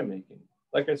decision making.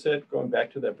 Like I said, going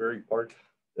back to that very part,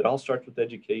 it all starts with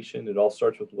education. It all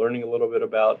starts with learning a little bit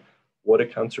about what a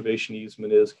conservation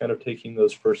easement is, kind of taking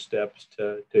those first steps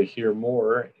to hear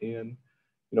more and,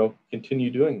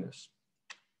 continue doing this.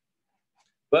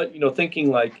 But,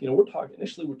 thinking like, we're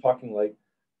talking like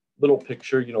little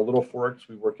picture, Little Forks.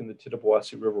 We work in the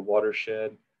Tittabawassee River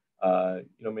watershed,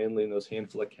 mainly in those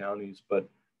handful of counties, but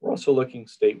we're also looking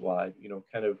statewide,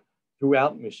 kind of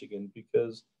throughout Michigan,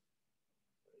 because,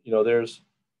 there's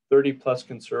 30 plus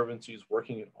conservancies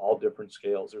working at all different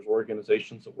scales. There's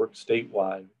organizations that work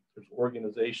statewide. There's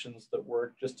organizations that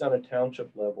work just on a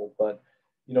township level. But,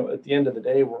 at the end of the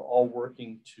day, we're all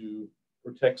working to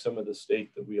protect some of the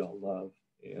state that we all love.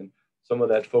 And some of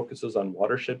that focuses on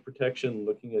watershed protection,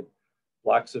 looking at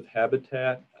blocks of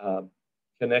habitat,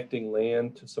 connecting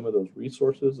land to some of those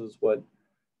resources is what,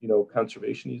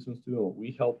 conservation easements do and what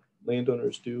we help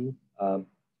landowners do.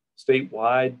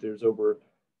 Statewide, there's over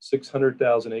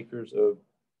 600,000 acres of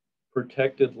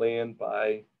protected land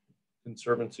by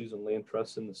conservancies and land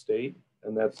trusts in the state.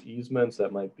 And that's easements.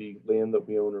 That might be land that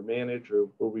we own or manage, or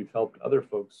where we've helped other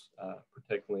folks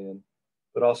protect land.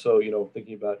 But also,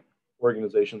 thinking about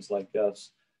organizations like us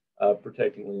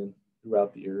protecting land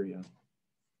throughout the area.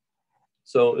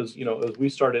 So as we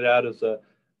started out as a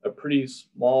pretty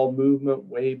small movement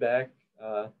way back,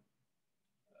 I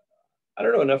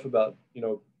don't know enough about,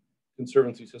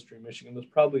 Conservancy's history in Michigan. It was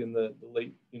probably in the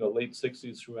late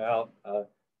 60s throughout,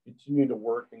 continue to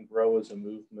work and grow as a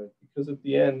movement, because at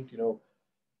the end,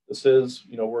 this is,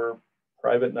 we're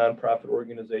private nonprofit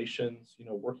organizations,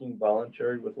 working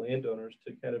voluntary with landowners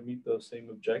to kind of meet those same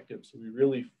objectives. So we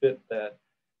really fit that,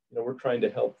 we're trying to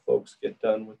help folks get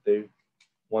done what they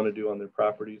want to do on their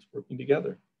properties, working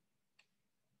together.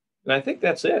 And I think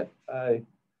that's it. I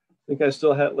think I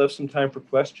still left some time for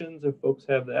questions if folks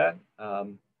have that.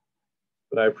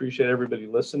 But I appreciate everybody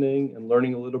listening and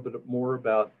learning a little bit more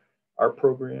about our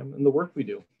program and the work we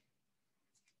do.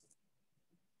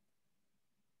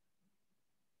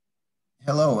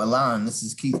 Hello, Elan. This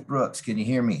is Keith Brooks. Can you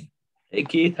hear me? Hey,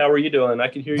 Keith. How are you doing? I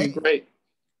can hear you great.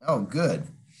 Oh, good.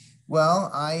 Well,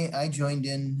 I joined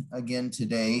in again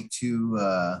today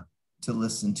to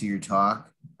listen to your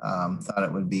talk. Thought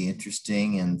it would be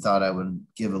interesting and thought I would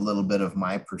give a little bit of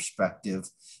my perspective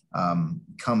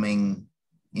coming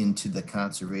into the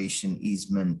conservation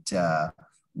easement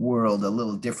world a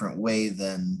little different way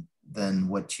than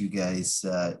what you guys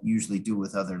usually do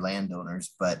with other landowners.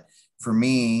 But for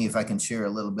me, if I can share a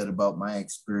little bit about my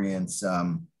experience,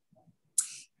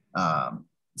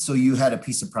 so you had a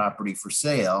piece of property for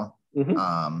sale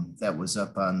that was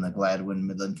up on the Gladwin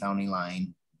Midland County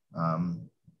line,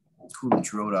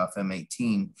 Coolidge Road off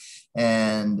M18.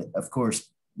 And of course,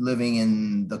 living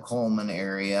in the Coleman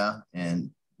area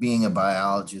and being a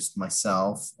biologist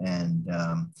myself and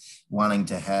wanting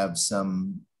to have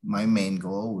my main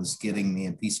goal was getting me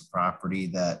a piece of property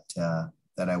that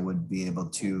I would be able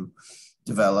to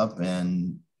develop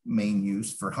and main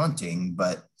use for hunting.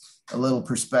 But a little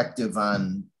perspective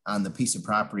on the piece of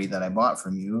property that I bought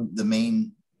from you, the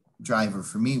main driver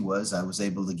for me was I was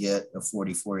able to get a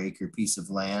 44-acre piece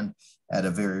of land at a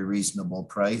very reasonable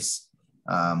price.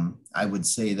 I would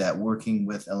say that working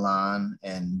with Elan,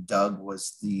 and Doug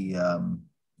was the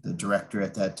director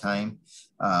at that time,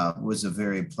 was a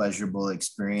very pleasurable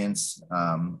experience.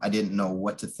 I didn't know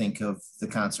what to think of the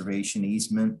conservation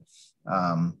easement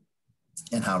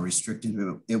and how restricted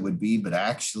it would be, but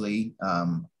actually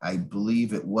I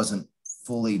believe it wasn't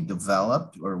fully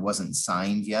developed or wasn't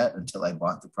signed yet until I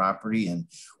bought the property. And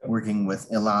working with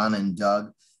Elan and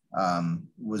Doug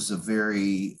was a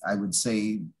very, I would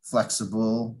say,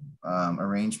 flexible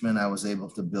arrangement. I was able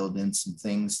to build in some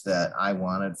things that I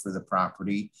wanted for the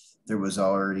property. There was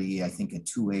already, I think, a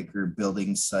 2-acre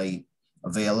building site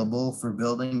available for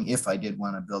building if I did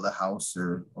want to build a house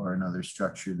or another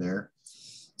structure there.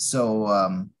 So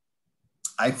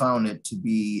I found it to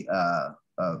be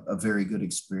a very good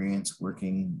experience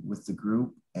working with the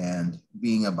group, and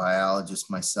being a biologist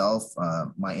myself,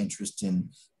 my interest in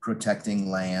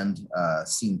protecting land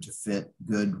seemed to fit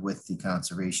good with the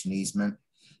conservation easement.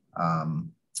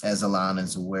 As Elan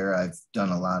is aware, I've done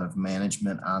a lot of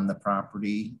management on the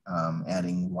property,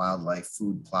 adding wildlife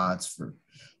food plots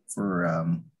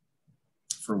for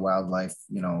wildlife,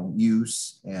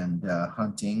 use and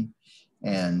hunting.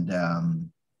 And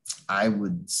I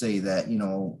would say that, you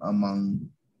know, among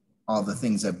all the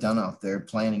things I've done out there,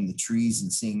 planting the trees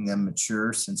and seeing them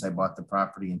mature since I bought the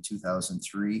property in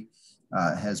 2003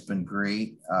 has been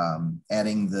great.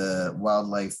 Adding the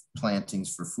wildlife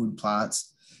plantings for food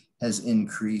plots has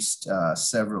increased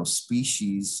several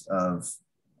species of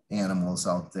animals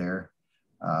out there.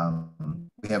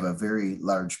 We have a very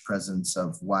large presence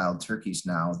of wild turkeys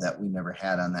now that we never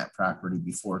had on that property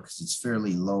before, because it's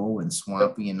fairly low and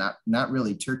swampy and not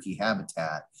really turkey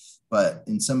habitat. But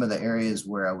in some of the areas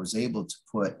where I was able to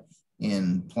put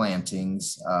in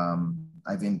plantings,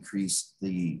 I've increased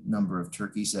the number of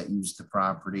turkeys that use the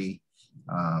property.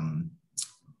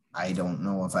 I don't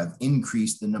know if I've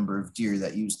increased the number of deer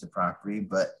that use the property,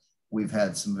 but we've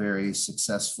had some very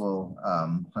successful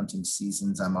hunting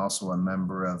seasons. I'm also a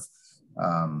member of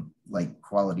like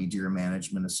Quality Deer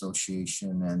Management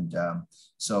Association. And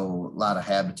so a lot of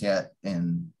habitat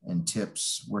and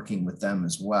tips working with them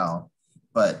as well.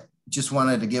 But just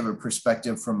wanted to give a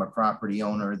perspective from a property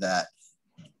owner that,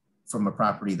 from a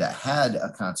property that had a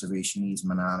conservation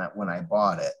easement on it when I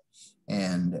bought it.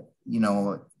 And, you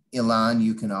know, Elan,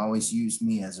 you can always use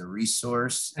me as a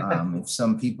resource. If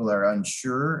some people are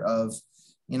unsure of,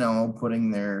 you know, putting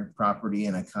their property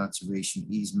in a conservation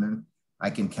easement, I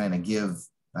can kind of give,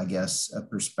 I guess, a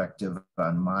perspective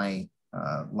on my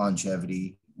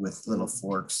longevity with Little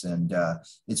Forks. And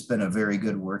it's been a very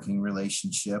good working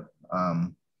relationship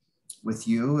with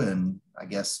you. And I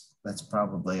guess that's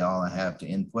probably all I have to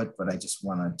input, but I just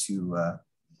wanted to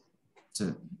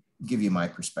give you my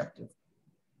perspective.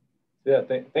 Yeah,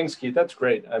 thanks, Keith. That's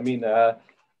great. I mean,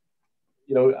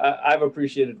 you know, I've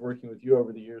appreciated working with you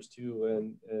over the years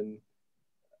too, and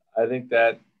I think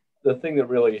that the thing that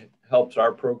really helps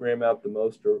our program out the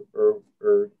most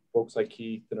are folks like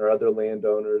Keith and our other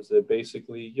landowners that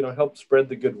basically, you know, help spread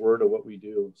the good word of what we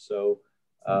do. So,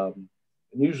 and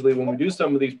usually when we do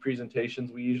some of these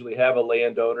presentations, we usually have a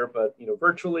landowner, but you know,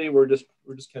 virtually we're just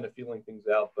kind of feeling things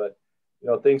out. But you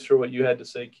know, thanks for what you had to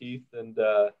say, Keith, and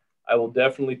I will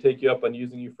definitely take you up on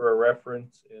using you for a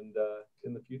reference and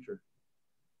in the future.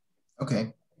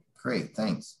 Okay, great,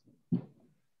 thanks.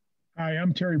 Hi,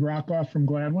 I'm Terry Brockoff from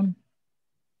Gladwin.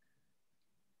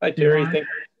 Hi, Terry.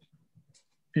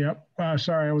 Yep,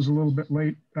 sorry, I was a little bit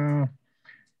late.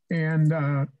 And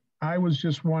I was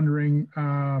just wondering,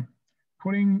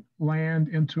 putting land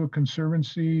into a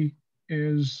conservancy,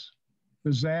 does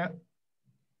that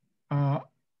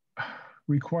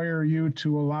require you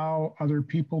to allow other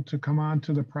people to come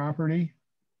onto the property?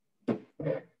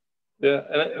 Yeah,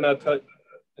 and I'll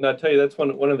tell you that's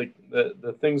one of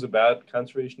the things about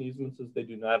conservation easements is they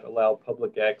do not allow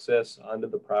public access onto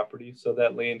the property, so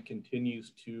that land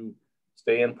continues to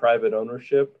stay in private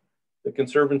ownership. The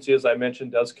Conservancy, as I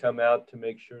mentioned, does come out to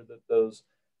make sure that those,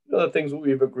 you know, the things that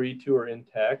we've agreed to are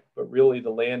intact, but really the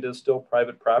land is still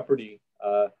private property.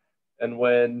 And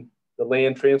when the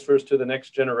land transfers to the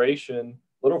next generation,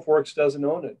 Little Forks doesn't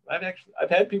own it. I've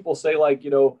had people say, like,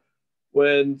 you know,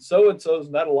 when so-and-so is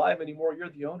not alive anymore, you're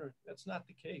the owner. That's not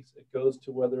the case. It goes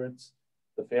to whether it's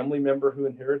the family member who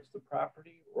inherits the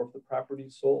property or if the property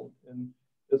is sold. And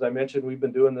as I mentioned, we've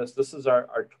been doing this. This is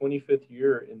our 25th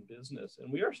year in business.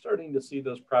 And we are starting to see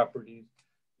those properties,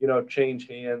 you know, change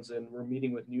hands, and we're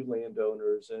meeting with new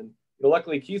landowners. And you know,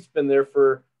 luckily, Keith's been there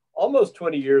for almost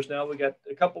 20 years now. We got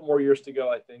a couple more years to go,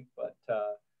 I think. But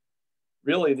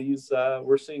really, these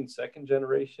we're seeing second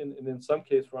generation, and in some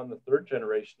cases, we're on the third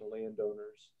generation of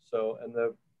landowners. So, and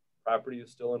the property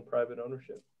is still in private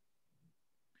ownership.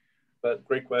 But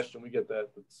great question. We get that.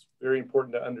 It's very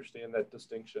important to understand that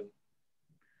distinction.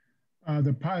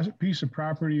 The piece of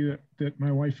property that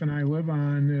my wife and I live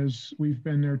on is, we've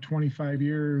been there 25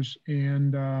 years,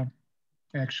 and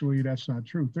actually that's not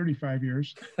true, 35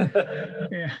 years.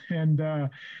 And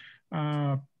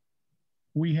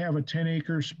we have a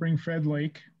 10-acre spring-fed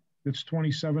lake that's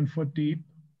 27 foot deep.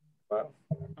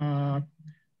 Wow.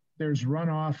 There's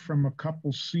runoff from a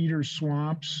couple cedar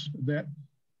swamps that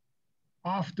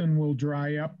often will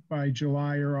dry up by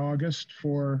July or August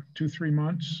for 2-3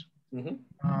 months. Mm-hmm.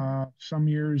 Some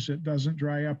years it doesn't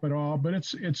dry up at all, but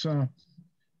it's a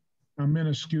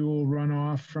minuscule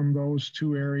runoff from those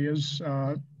two areas.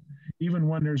 Even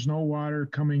when there's no water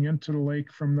coming into the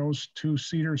lake from those two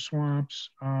cedar swamps,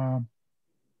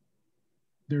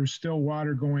 there's still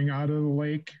water going out of the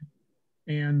lake,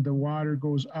 and the water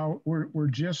goes out. We're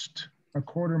just a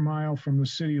quarter mile from the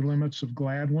city limits of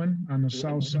Gladwin on the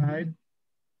south side.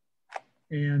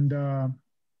 And the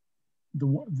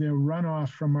runoff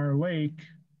from our lake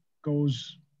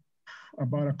goes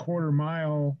about a quarter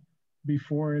mile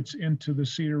before it's into the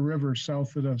Cedar River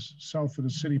south of the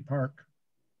city park.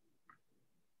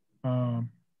 So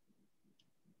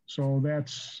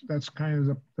that's kind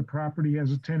of the property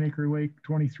has a 10-acre lake,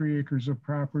 23 acres of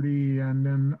property, and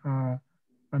then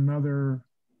another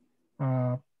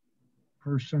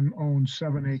person owns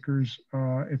 7 acres.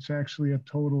 It's actually a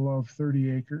total of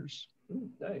 30 acres. Ooh,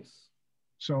 nice.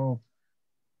 So,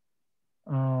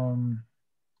 and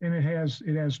it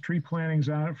has tree plantings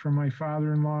on it from my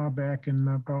father-in-law back in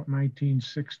about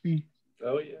 1960.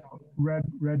 Oh yeah.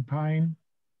 Red pine.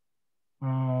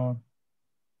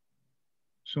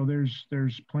 So there's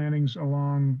plantings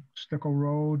along Stickle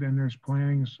Road, and there's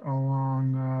plantings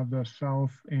along the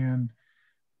south and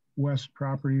west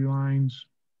property lines.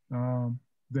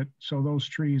 So those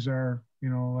trees are,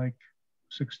 like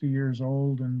 60 years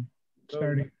old and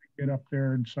starting to get up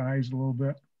there in size a little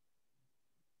bit.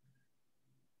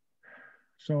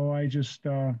 So I just,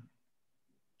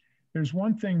 there's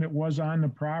one thing that was on the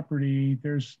property.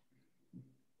 There's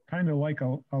kind of like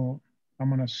I'm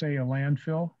going to say a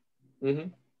landfill. Mm-hmm.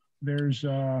 There's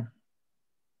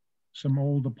some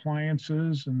old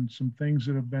appliances and some things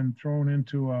that have been thrown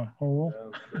into a hole.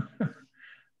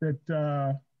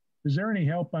 That is there any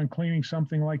help on cleaning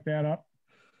something like that up?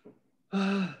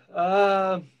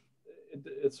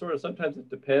 It sort of, sometimes it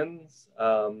depends.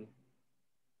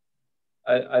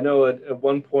 I know at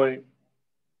one point,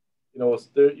 if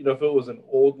it was an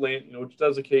old land, which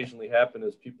does occasionally happen,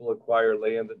 is people acquire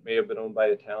land that may have been owned by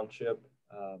a township.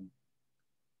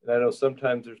 And I know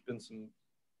sometimes there's been some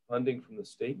funding from the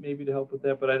state maybe to help with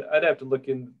that, but I'd have to look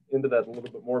into that a little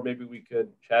bit more. Maybe we could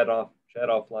chat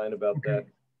offline about that.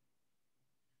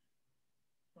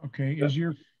 Okay.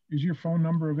 Yep. Is your phone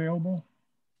number available?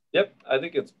 Yep. I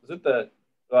think I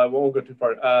won't go too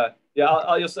far. Yeah,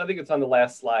 I think it's on the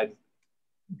last slide.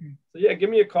 Okay. So yeah, give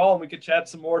me a call and we could chat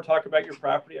some more, talk about your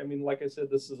property. I mean, like I said,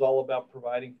 this is all about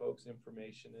providing folks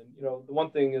information. And, the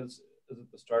one thing is at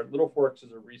the start, Little Forks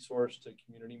is a resource to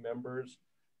community members,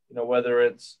 whether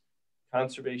it's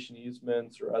conservation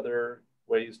easements or other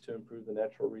ways to improve the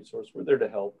natural resource, we're there to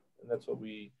help. And that's what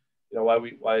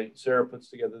why Sarah puts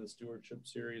together the stewardship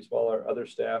series, while our other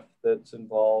staff that's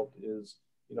involved is,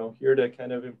 here to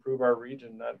kind of improve our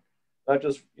region, not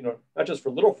just for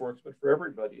Little Forks, but for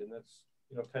everybody. And that's,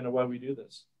 kind of why we do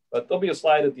this. But there'll be a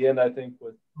slide at the end, I think,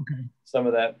 with some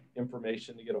of that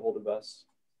information to get a hold of us.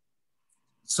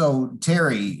 So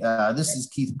Terry, this is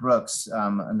Keith Brooks,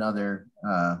 another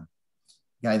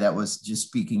guy that was just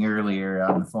speaking earlier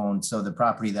on the phone. So the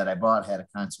property that I bought had a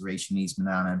conservation easement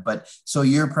on it. But so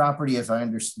your property, if I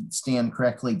understand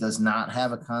correctly, does not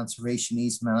have a conservation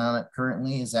easement on it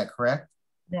currently. Is that correct?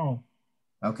 No.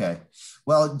 Okay.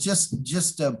 Well,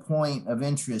 just a point of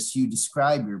interest, you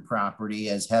describe your property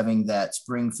as having that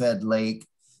spring-fed lake,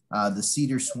 the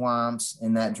cedar swamps,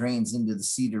 and that drains into the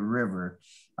Cedar River.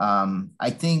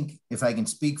 I think if I can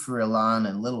speak for Elan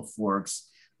and Little Forks,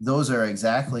 those are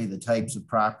exactly the types of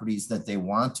properties that they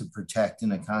want to protect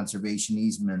in a conservation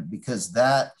easement, because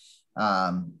that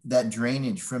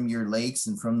drainage from your lakes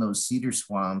and from those cedar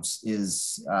swamps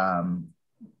is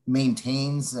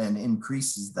maintains and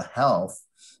increases the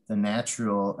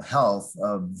natural health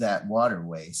of that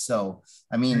waterway. So,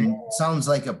 I mean, sounds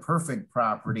like a perfect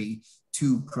property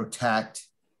to protect,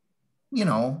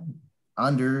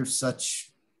 under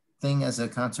such thing as a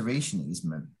conservation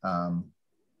easement.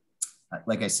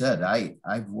 Like I said,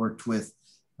 I've worked with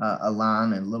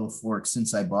Elan and Little Forks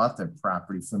since I bought the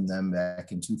property from them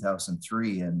back in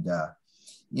 2003. And,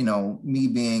 me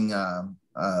being a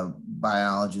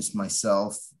biologist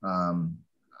myself,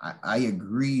 I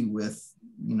agree with,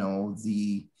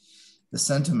 the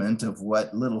sentiment of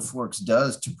what Little Forks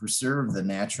does to preserve the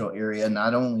natural area,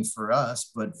 not only for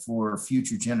us, but for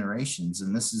future generations.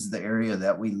 And this is the area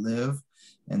that we live.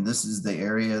 And this is the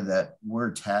area that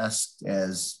we're tasked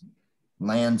as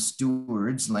land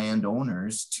stewards,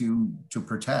 landowners to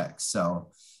protect. So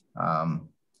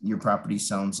your property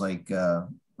sounds like a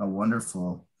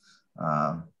wonderful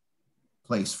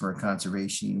place for a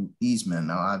conservation easement.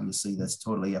 Now, obviously that's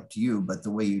totally up to you, but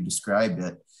the way you described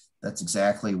it, that's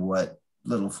exactly what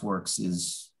Little Forks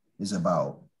is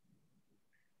about.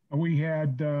 We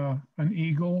had an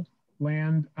eagle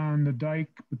land on the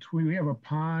dike between, we have a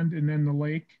pond and then the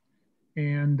lake.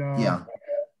 And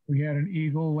we had an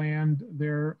eagle land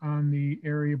there on the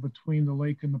area between the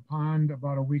lake and the pond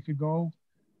about a week ago.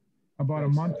 About a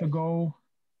month ago,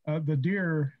 the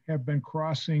deer have been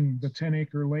crossing the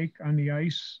 10-acre lake on the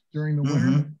ice during the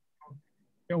winter.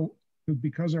 So,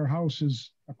 because our house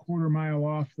is a quarter mile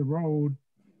off the road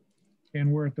and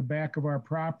we're at the back of our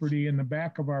property, and the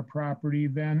back of our property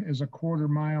then is a quarter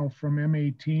mile from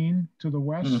M18 to the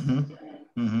west.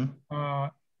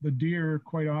 The deer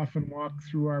quite often walk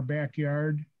through our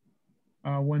backyard.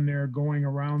 when they're going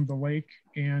around the lake.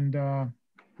 And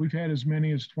we've had as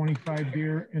many as 25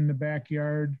 deer in the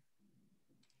backyard,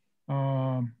 you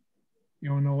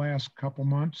know, in the last couple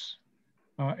months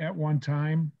at one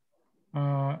time.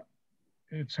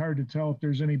 It's hard to tell if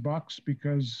there's any bucks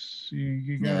because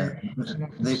you got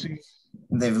to see.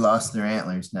 They've lost their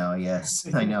antlers now. Yes,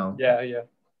 I know. Yeah.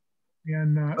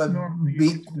 And but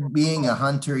being a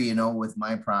hunter, you know, with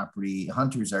my property,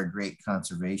 hunters are great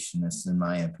conservationists, in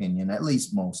my opinion, at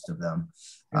least most of them.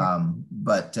 Yeah.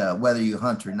 But whether you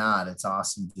hunt or not, it's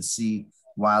awesome to see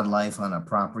wildlife on a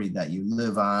property that you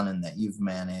live on and that you've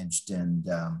managed. And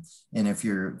if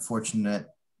you're fortunate,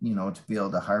 you know, to be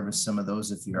able to harvest some of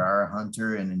those, if you are a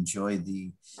hunter, and enjoy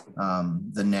the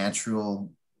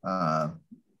natural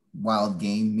wild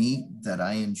game meat that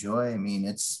I enjoy. I mean,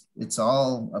 it's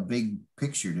all a big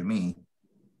picture to me.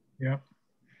 Yeah.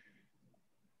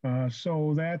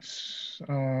 So that's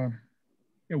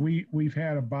we've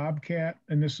had a bobcat,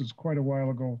 and this is quite a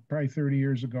while ago, probably 30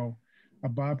 years ago. A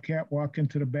bobcat walked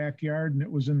into the backyard, and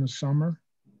it was in the summer.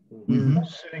 We were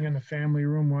sitting in the family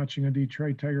room watching a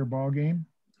Detroit Tiger ball game.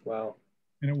 Wow.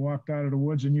 And it walked out of the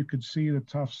woods, and you could see the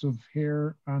tufts of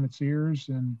hair on its ears.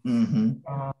 And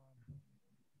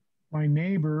my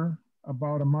neighbor,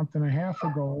 about a month and a half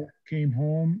ago, came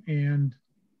home, and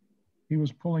he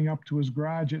was pulling up to his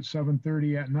garage at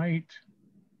 7:30 at night.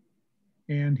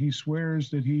 And he swears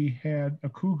that he had a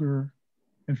cougar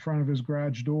in front of his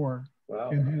garage door. Wow.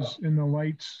 in the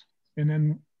lights. And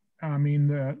then, I mean,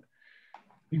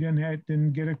 he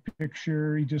didn't get a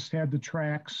picture. He just had the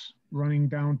tracks running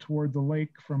down toward the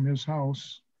lake from his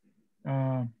house.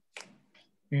 And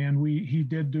he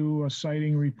did do a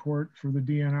sighting report for the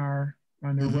DNR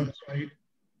on their website.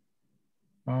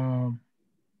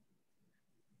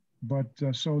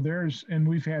 So and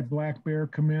we've had black bear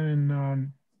come in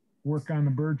and work on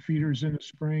the bird feeders in the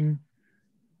spring.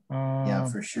 Yeah,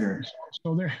 for sure.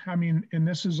 So I mean, and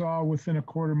this is all within a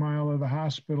quarter mile of the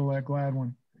hospital at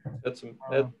Gladwin. That's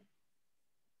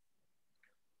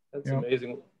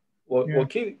amazing. Well,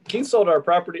 Keith sold our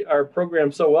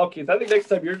program so well, Keith. I think next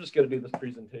time you're just going to do this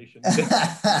presentation.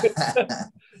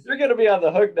 You're going to be on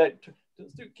the hook.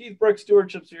 Keith Brooks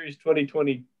Stewardship Series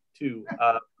 2022.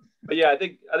 But yeah, I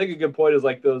think a good point is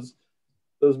like those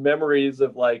memories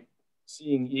of like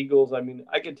seeing eagles. I mean,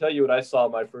 I can tell you when I saw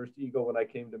my first eagle when I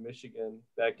came to Michigan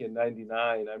back in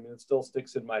 '99. I mean, it still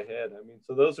sticks in my head. I mean,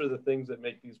 so those are the things that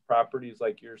make these properties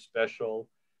like yours special.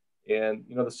 And,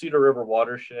 you know, the Cedar River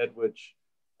watershed, which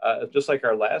just like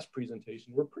our last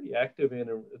presentation, we're pretty active in,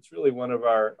 and it's really one of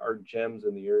our gems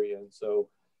in the area. And so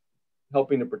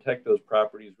helping to protect those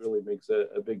properties really makes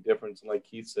a big difference. And like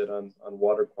Keith said, on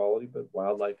water quality, but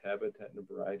wildlife habitat and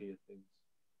a variety of things.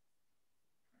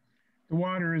 The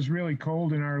water is really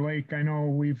cold in our lake. I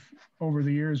know over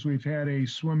the years, we've had a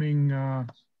swimming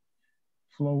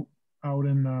float out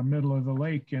in the middle of the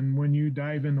lake. And when you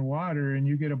dive in the water and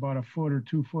you get about a foot or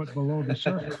 2 foot below the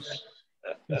surface,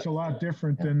 it's a lot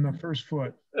different than the first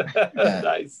foot.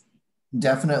 Nice.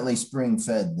 Definitely spring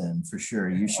fed then, for sure.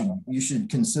 You should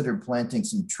consider planting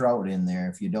some trout in there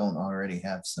if you don't already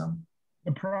have some.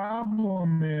 The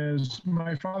problem is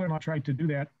my father-in-law tried to do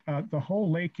that. The whole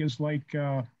lake is like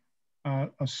a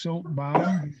silt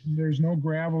bottom. There's no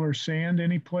gravel or sand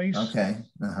anyplace. Okay.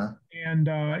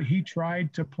 And he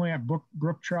tried to plant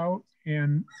brook trout,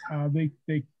 and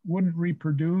they wouldn't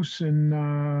reproduce.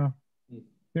 And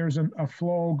there's a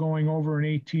flow going over an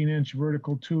 18-inch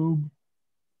vertical tube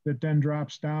that then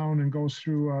drops down and goes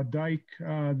through a dike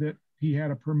that he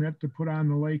had a permit to put on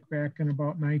the lake back in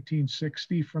about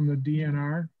 1960 from the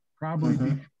DNR, probably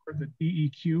before the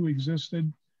DEQ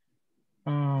existed.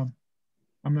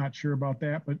 I'm not sure about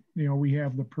that, but you know, we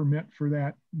have the permit for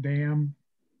that dam.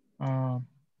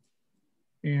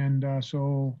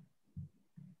 So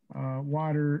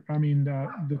water, I mean,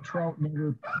 the trout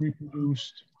never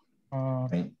reproduced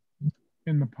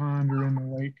in the pond or in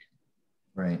the lake.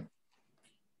 Right.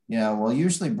 Yeah, well,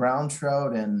 usually brown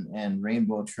trout and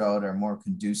rainbow trout are more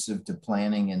conducive to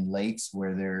planting in lakes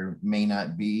where there may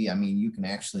not be. I mean, you can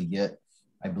actually get,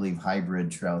 I believe,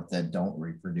 hybrid trout that don't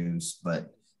reproduce,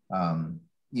 but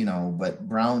you know, but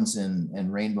browns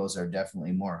and rainbows are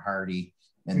definitely more hardy,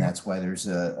 and that's why there's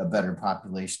a better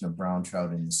population of brown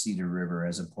trout in the Cedar River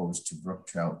as opposed to brook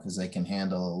trout, because they can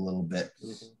handle a little bit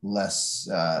less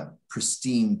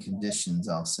pristine conditions,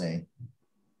 I'll say.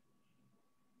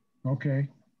 Okay.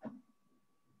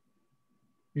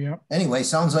 Yep. Anyway,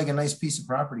 sounds like a nice piece of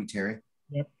property, Terry.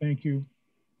 Yep, thank you.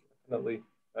 Definitely,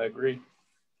 I agree.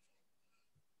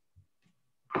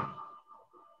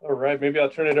 All right, maybe I'll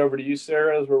turn it over to you,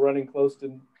 Sarah, as we're running close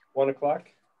to 1 o'clock.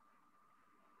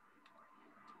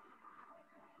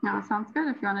 No, sounds good.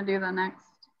 If you want to do the next,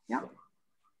 yep.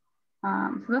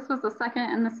 So this was the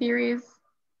second in the series.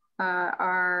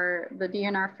 The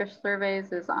DNR fish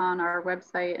surveys is on our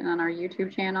website and on our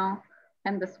YouTube channel.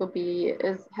 And this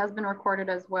has been recorded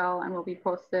as well and will be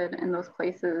posted in those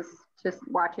places to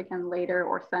watch again later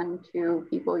or send to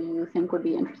people you think would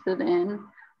be interested in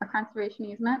a conservation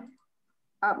easement.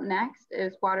 Up next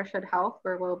is watershed health,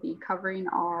 where we'll be covering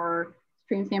our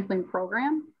stream sampling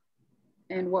program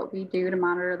and what we do to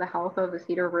monitor the health of the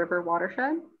Cedar River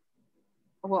watershed.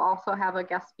 We'll also have a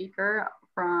guest speaker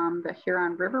from the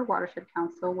Huron River Watershed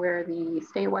Council, where the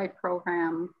statewide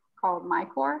program called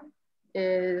MyCore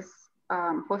is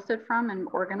hosted from and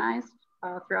organized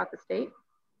throughout the state.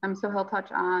 So he'll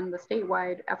touch on the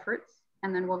statewide efforts,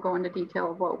 and then we'll go into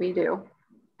detail of what we do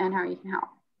and how you can help.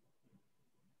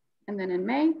 And then in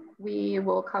May, we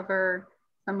will cover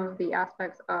some of the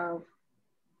aspects of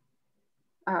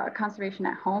conservation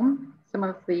at home, some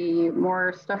of the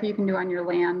more stuff you can do on your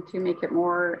land to make it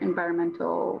more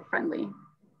environmental friendly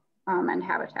and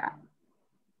habitat.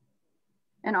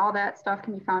 And all that stuff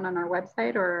can be found on our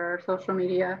website or our social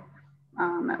media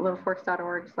at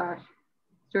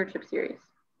littleforks.org/stewardship series.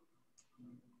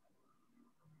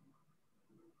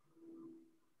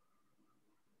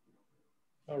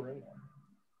 All right.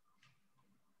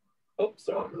 Oh,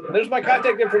 sorry. There's my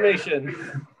contact information.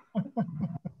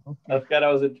 Once again,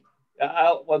 I'll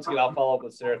follow up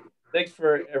with Sarah. Thanks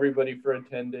for everybody for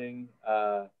attending.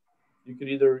 You could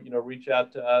either, reach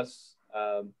out to us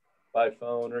by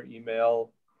phone or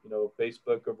email,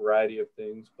 Facebook, a variety of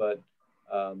things. But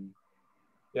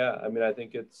yeah, I mean, I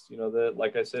think it's,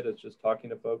 like I said, it's just talking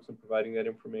to folks and providing that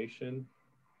information.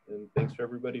 And thanks for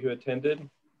everybody who attended.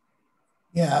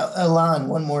 Yeah, Elan,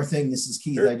 one more thing. This is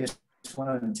Keith. Sure. I just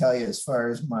wanted to tell you, as far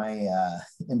as my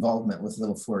involvement with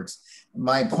Little Forks,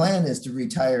 my plan is to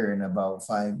retire in about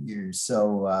 5 years.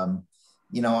 So,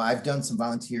 I've done some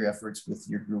volunteer efforts with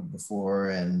your group before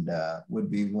and would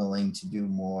be willing to do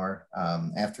more.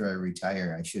 After I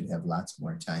retire, I should have lots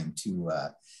more time to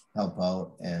help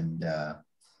out, and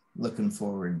looking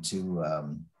forward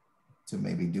to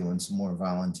maybe doing some more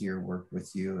volunteer work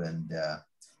with you and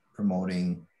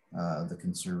promoting the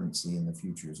Conservancy in the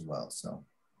future as well. So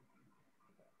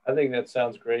I think that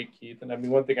sounds great, Keith. And I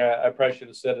mean, one thing I probably should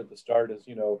have said at the start is,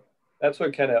 that's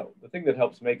what the thing that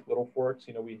helps make Little Forks,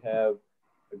 we have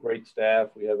a great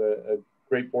staff, we have a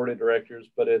great board of directors,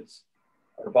 but it's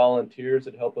our volunteers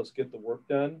that help us get the work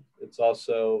done. It's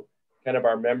also kind of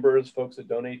our members, folks that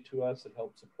donate to us that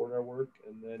help support our work.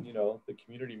 And then, the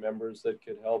community members that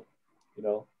could help,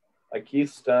 like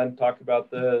Keith's done, talk about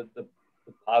the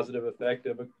positive effect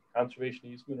of a conservation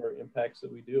easement or impacts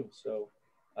that we do. So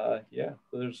yeah,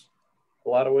 so there's a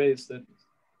lot of ways that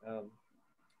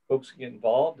folks can get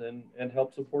involved and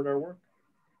help support our work.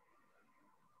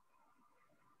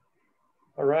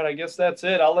 All right, I guess that's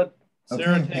it. I'll let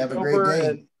Sarah take over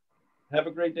and have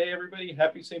a great day, everybody.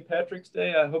 Happy St. Patrick's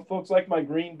Day. I hope folks like my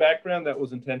green background. That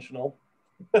was intentional.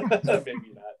 Maybe not,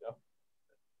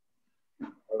 no.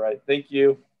 All right, thank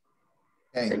you.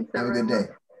 Hey, have a good day.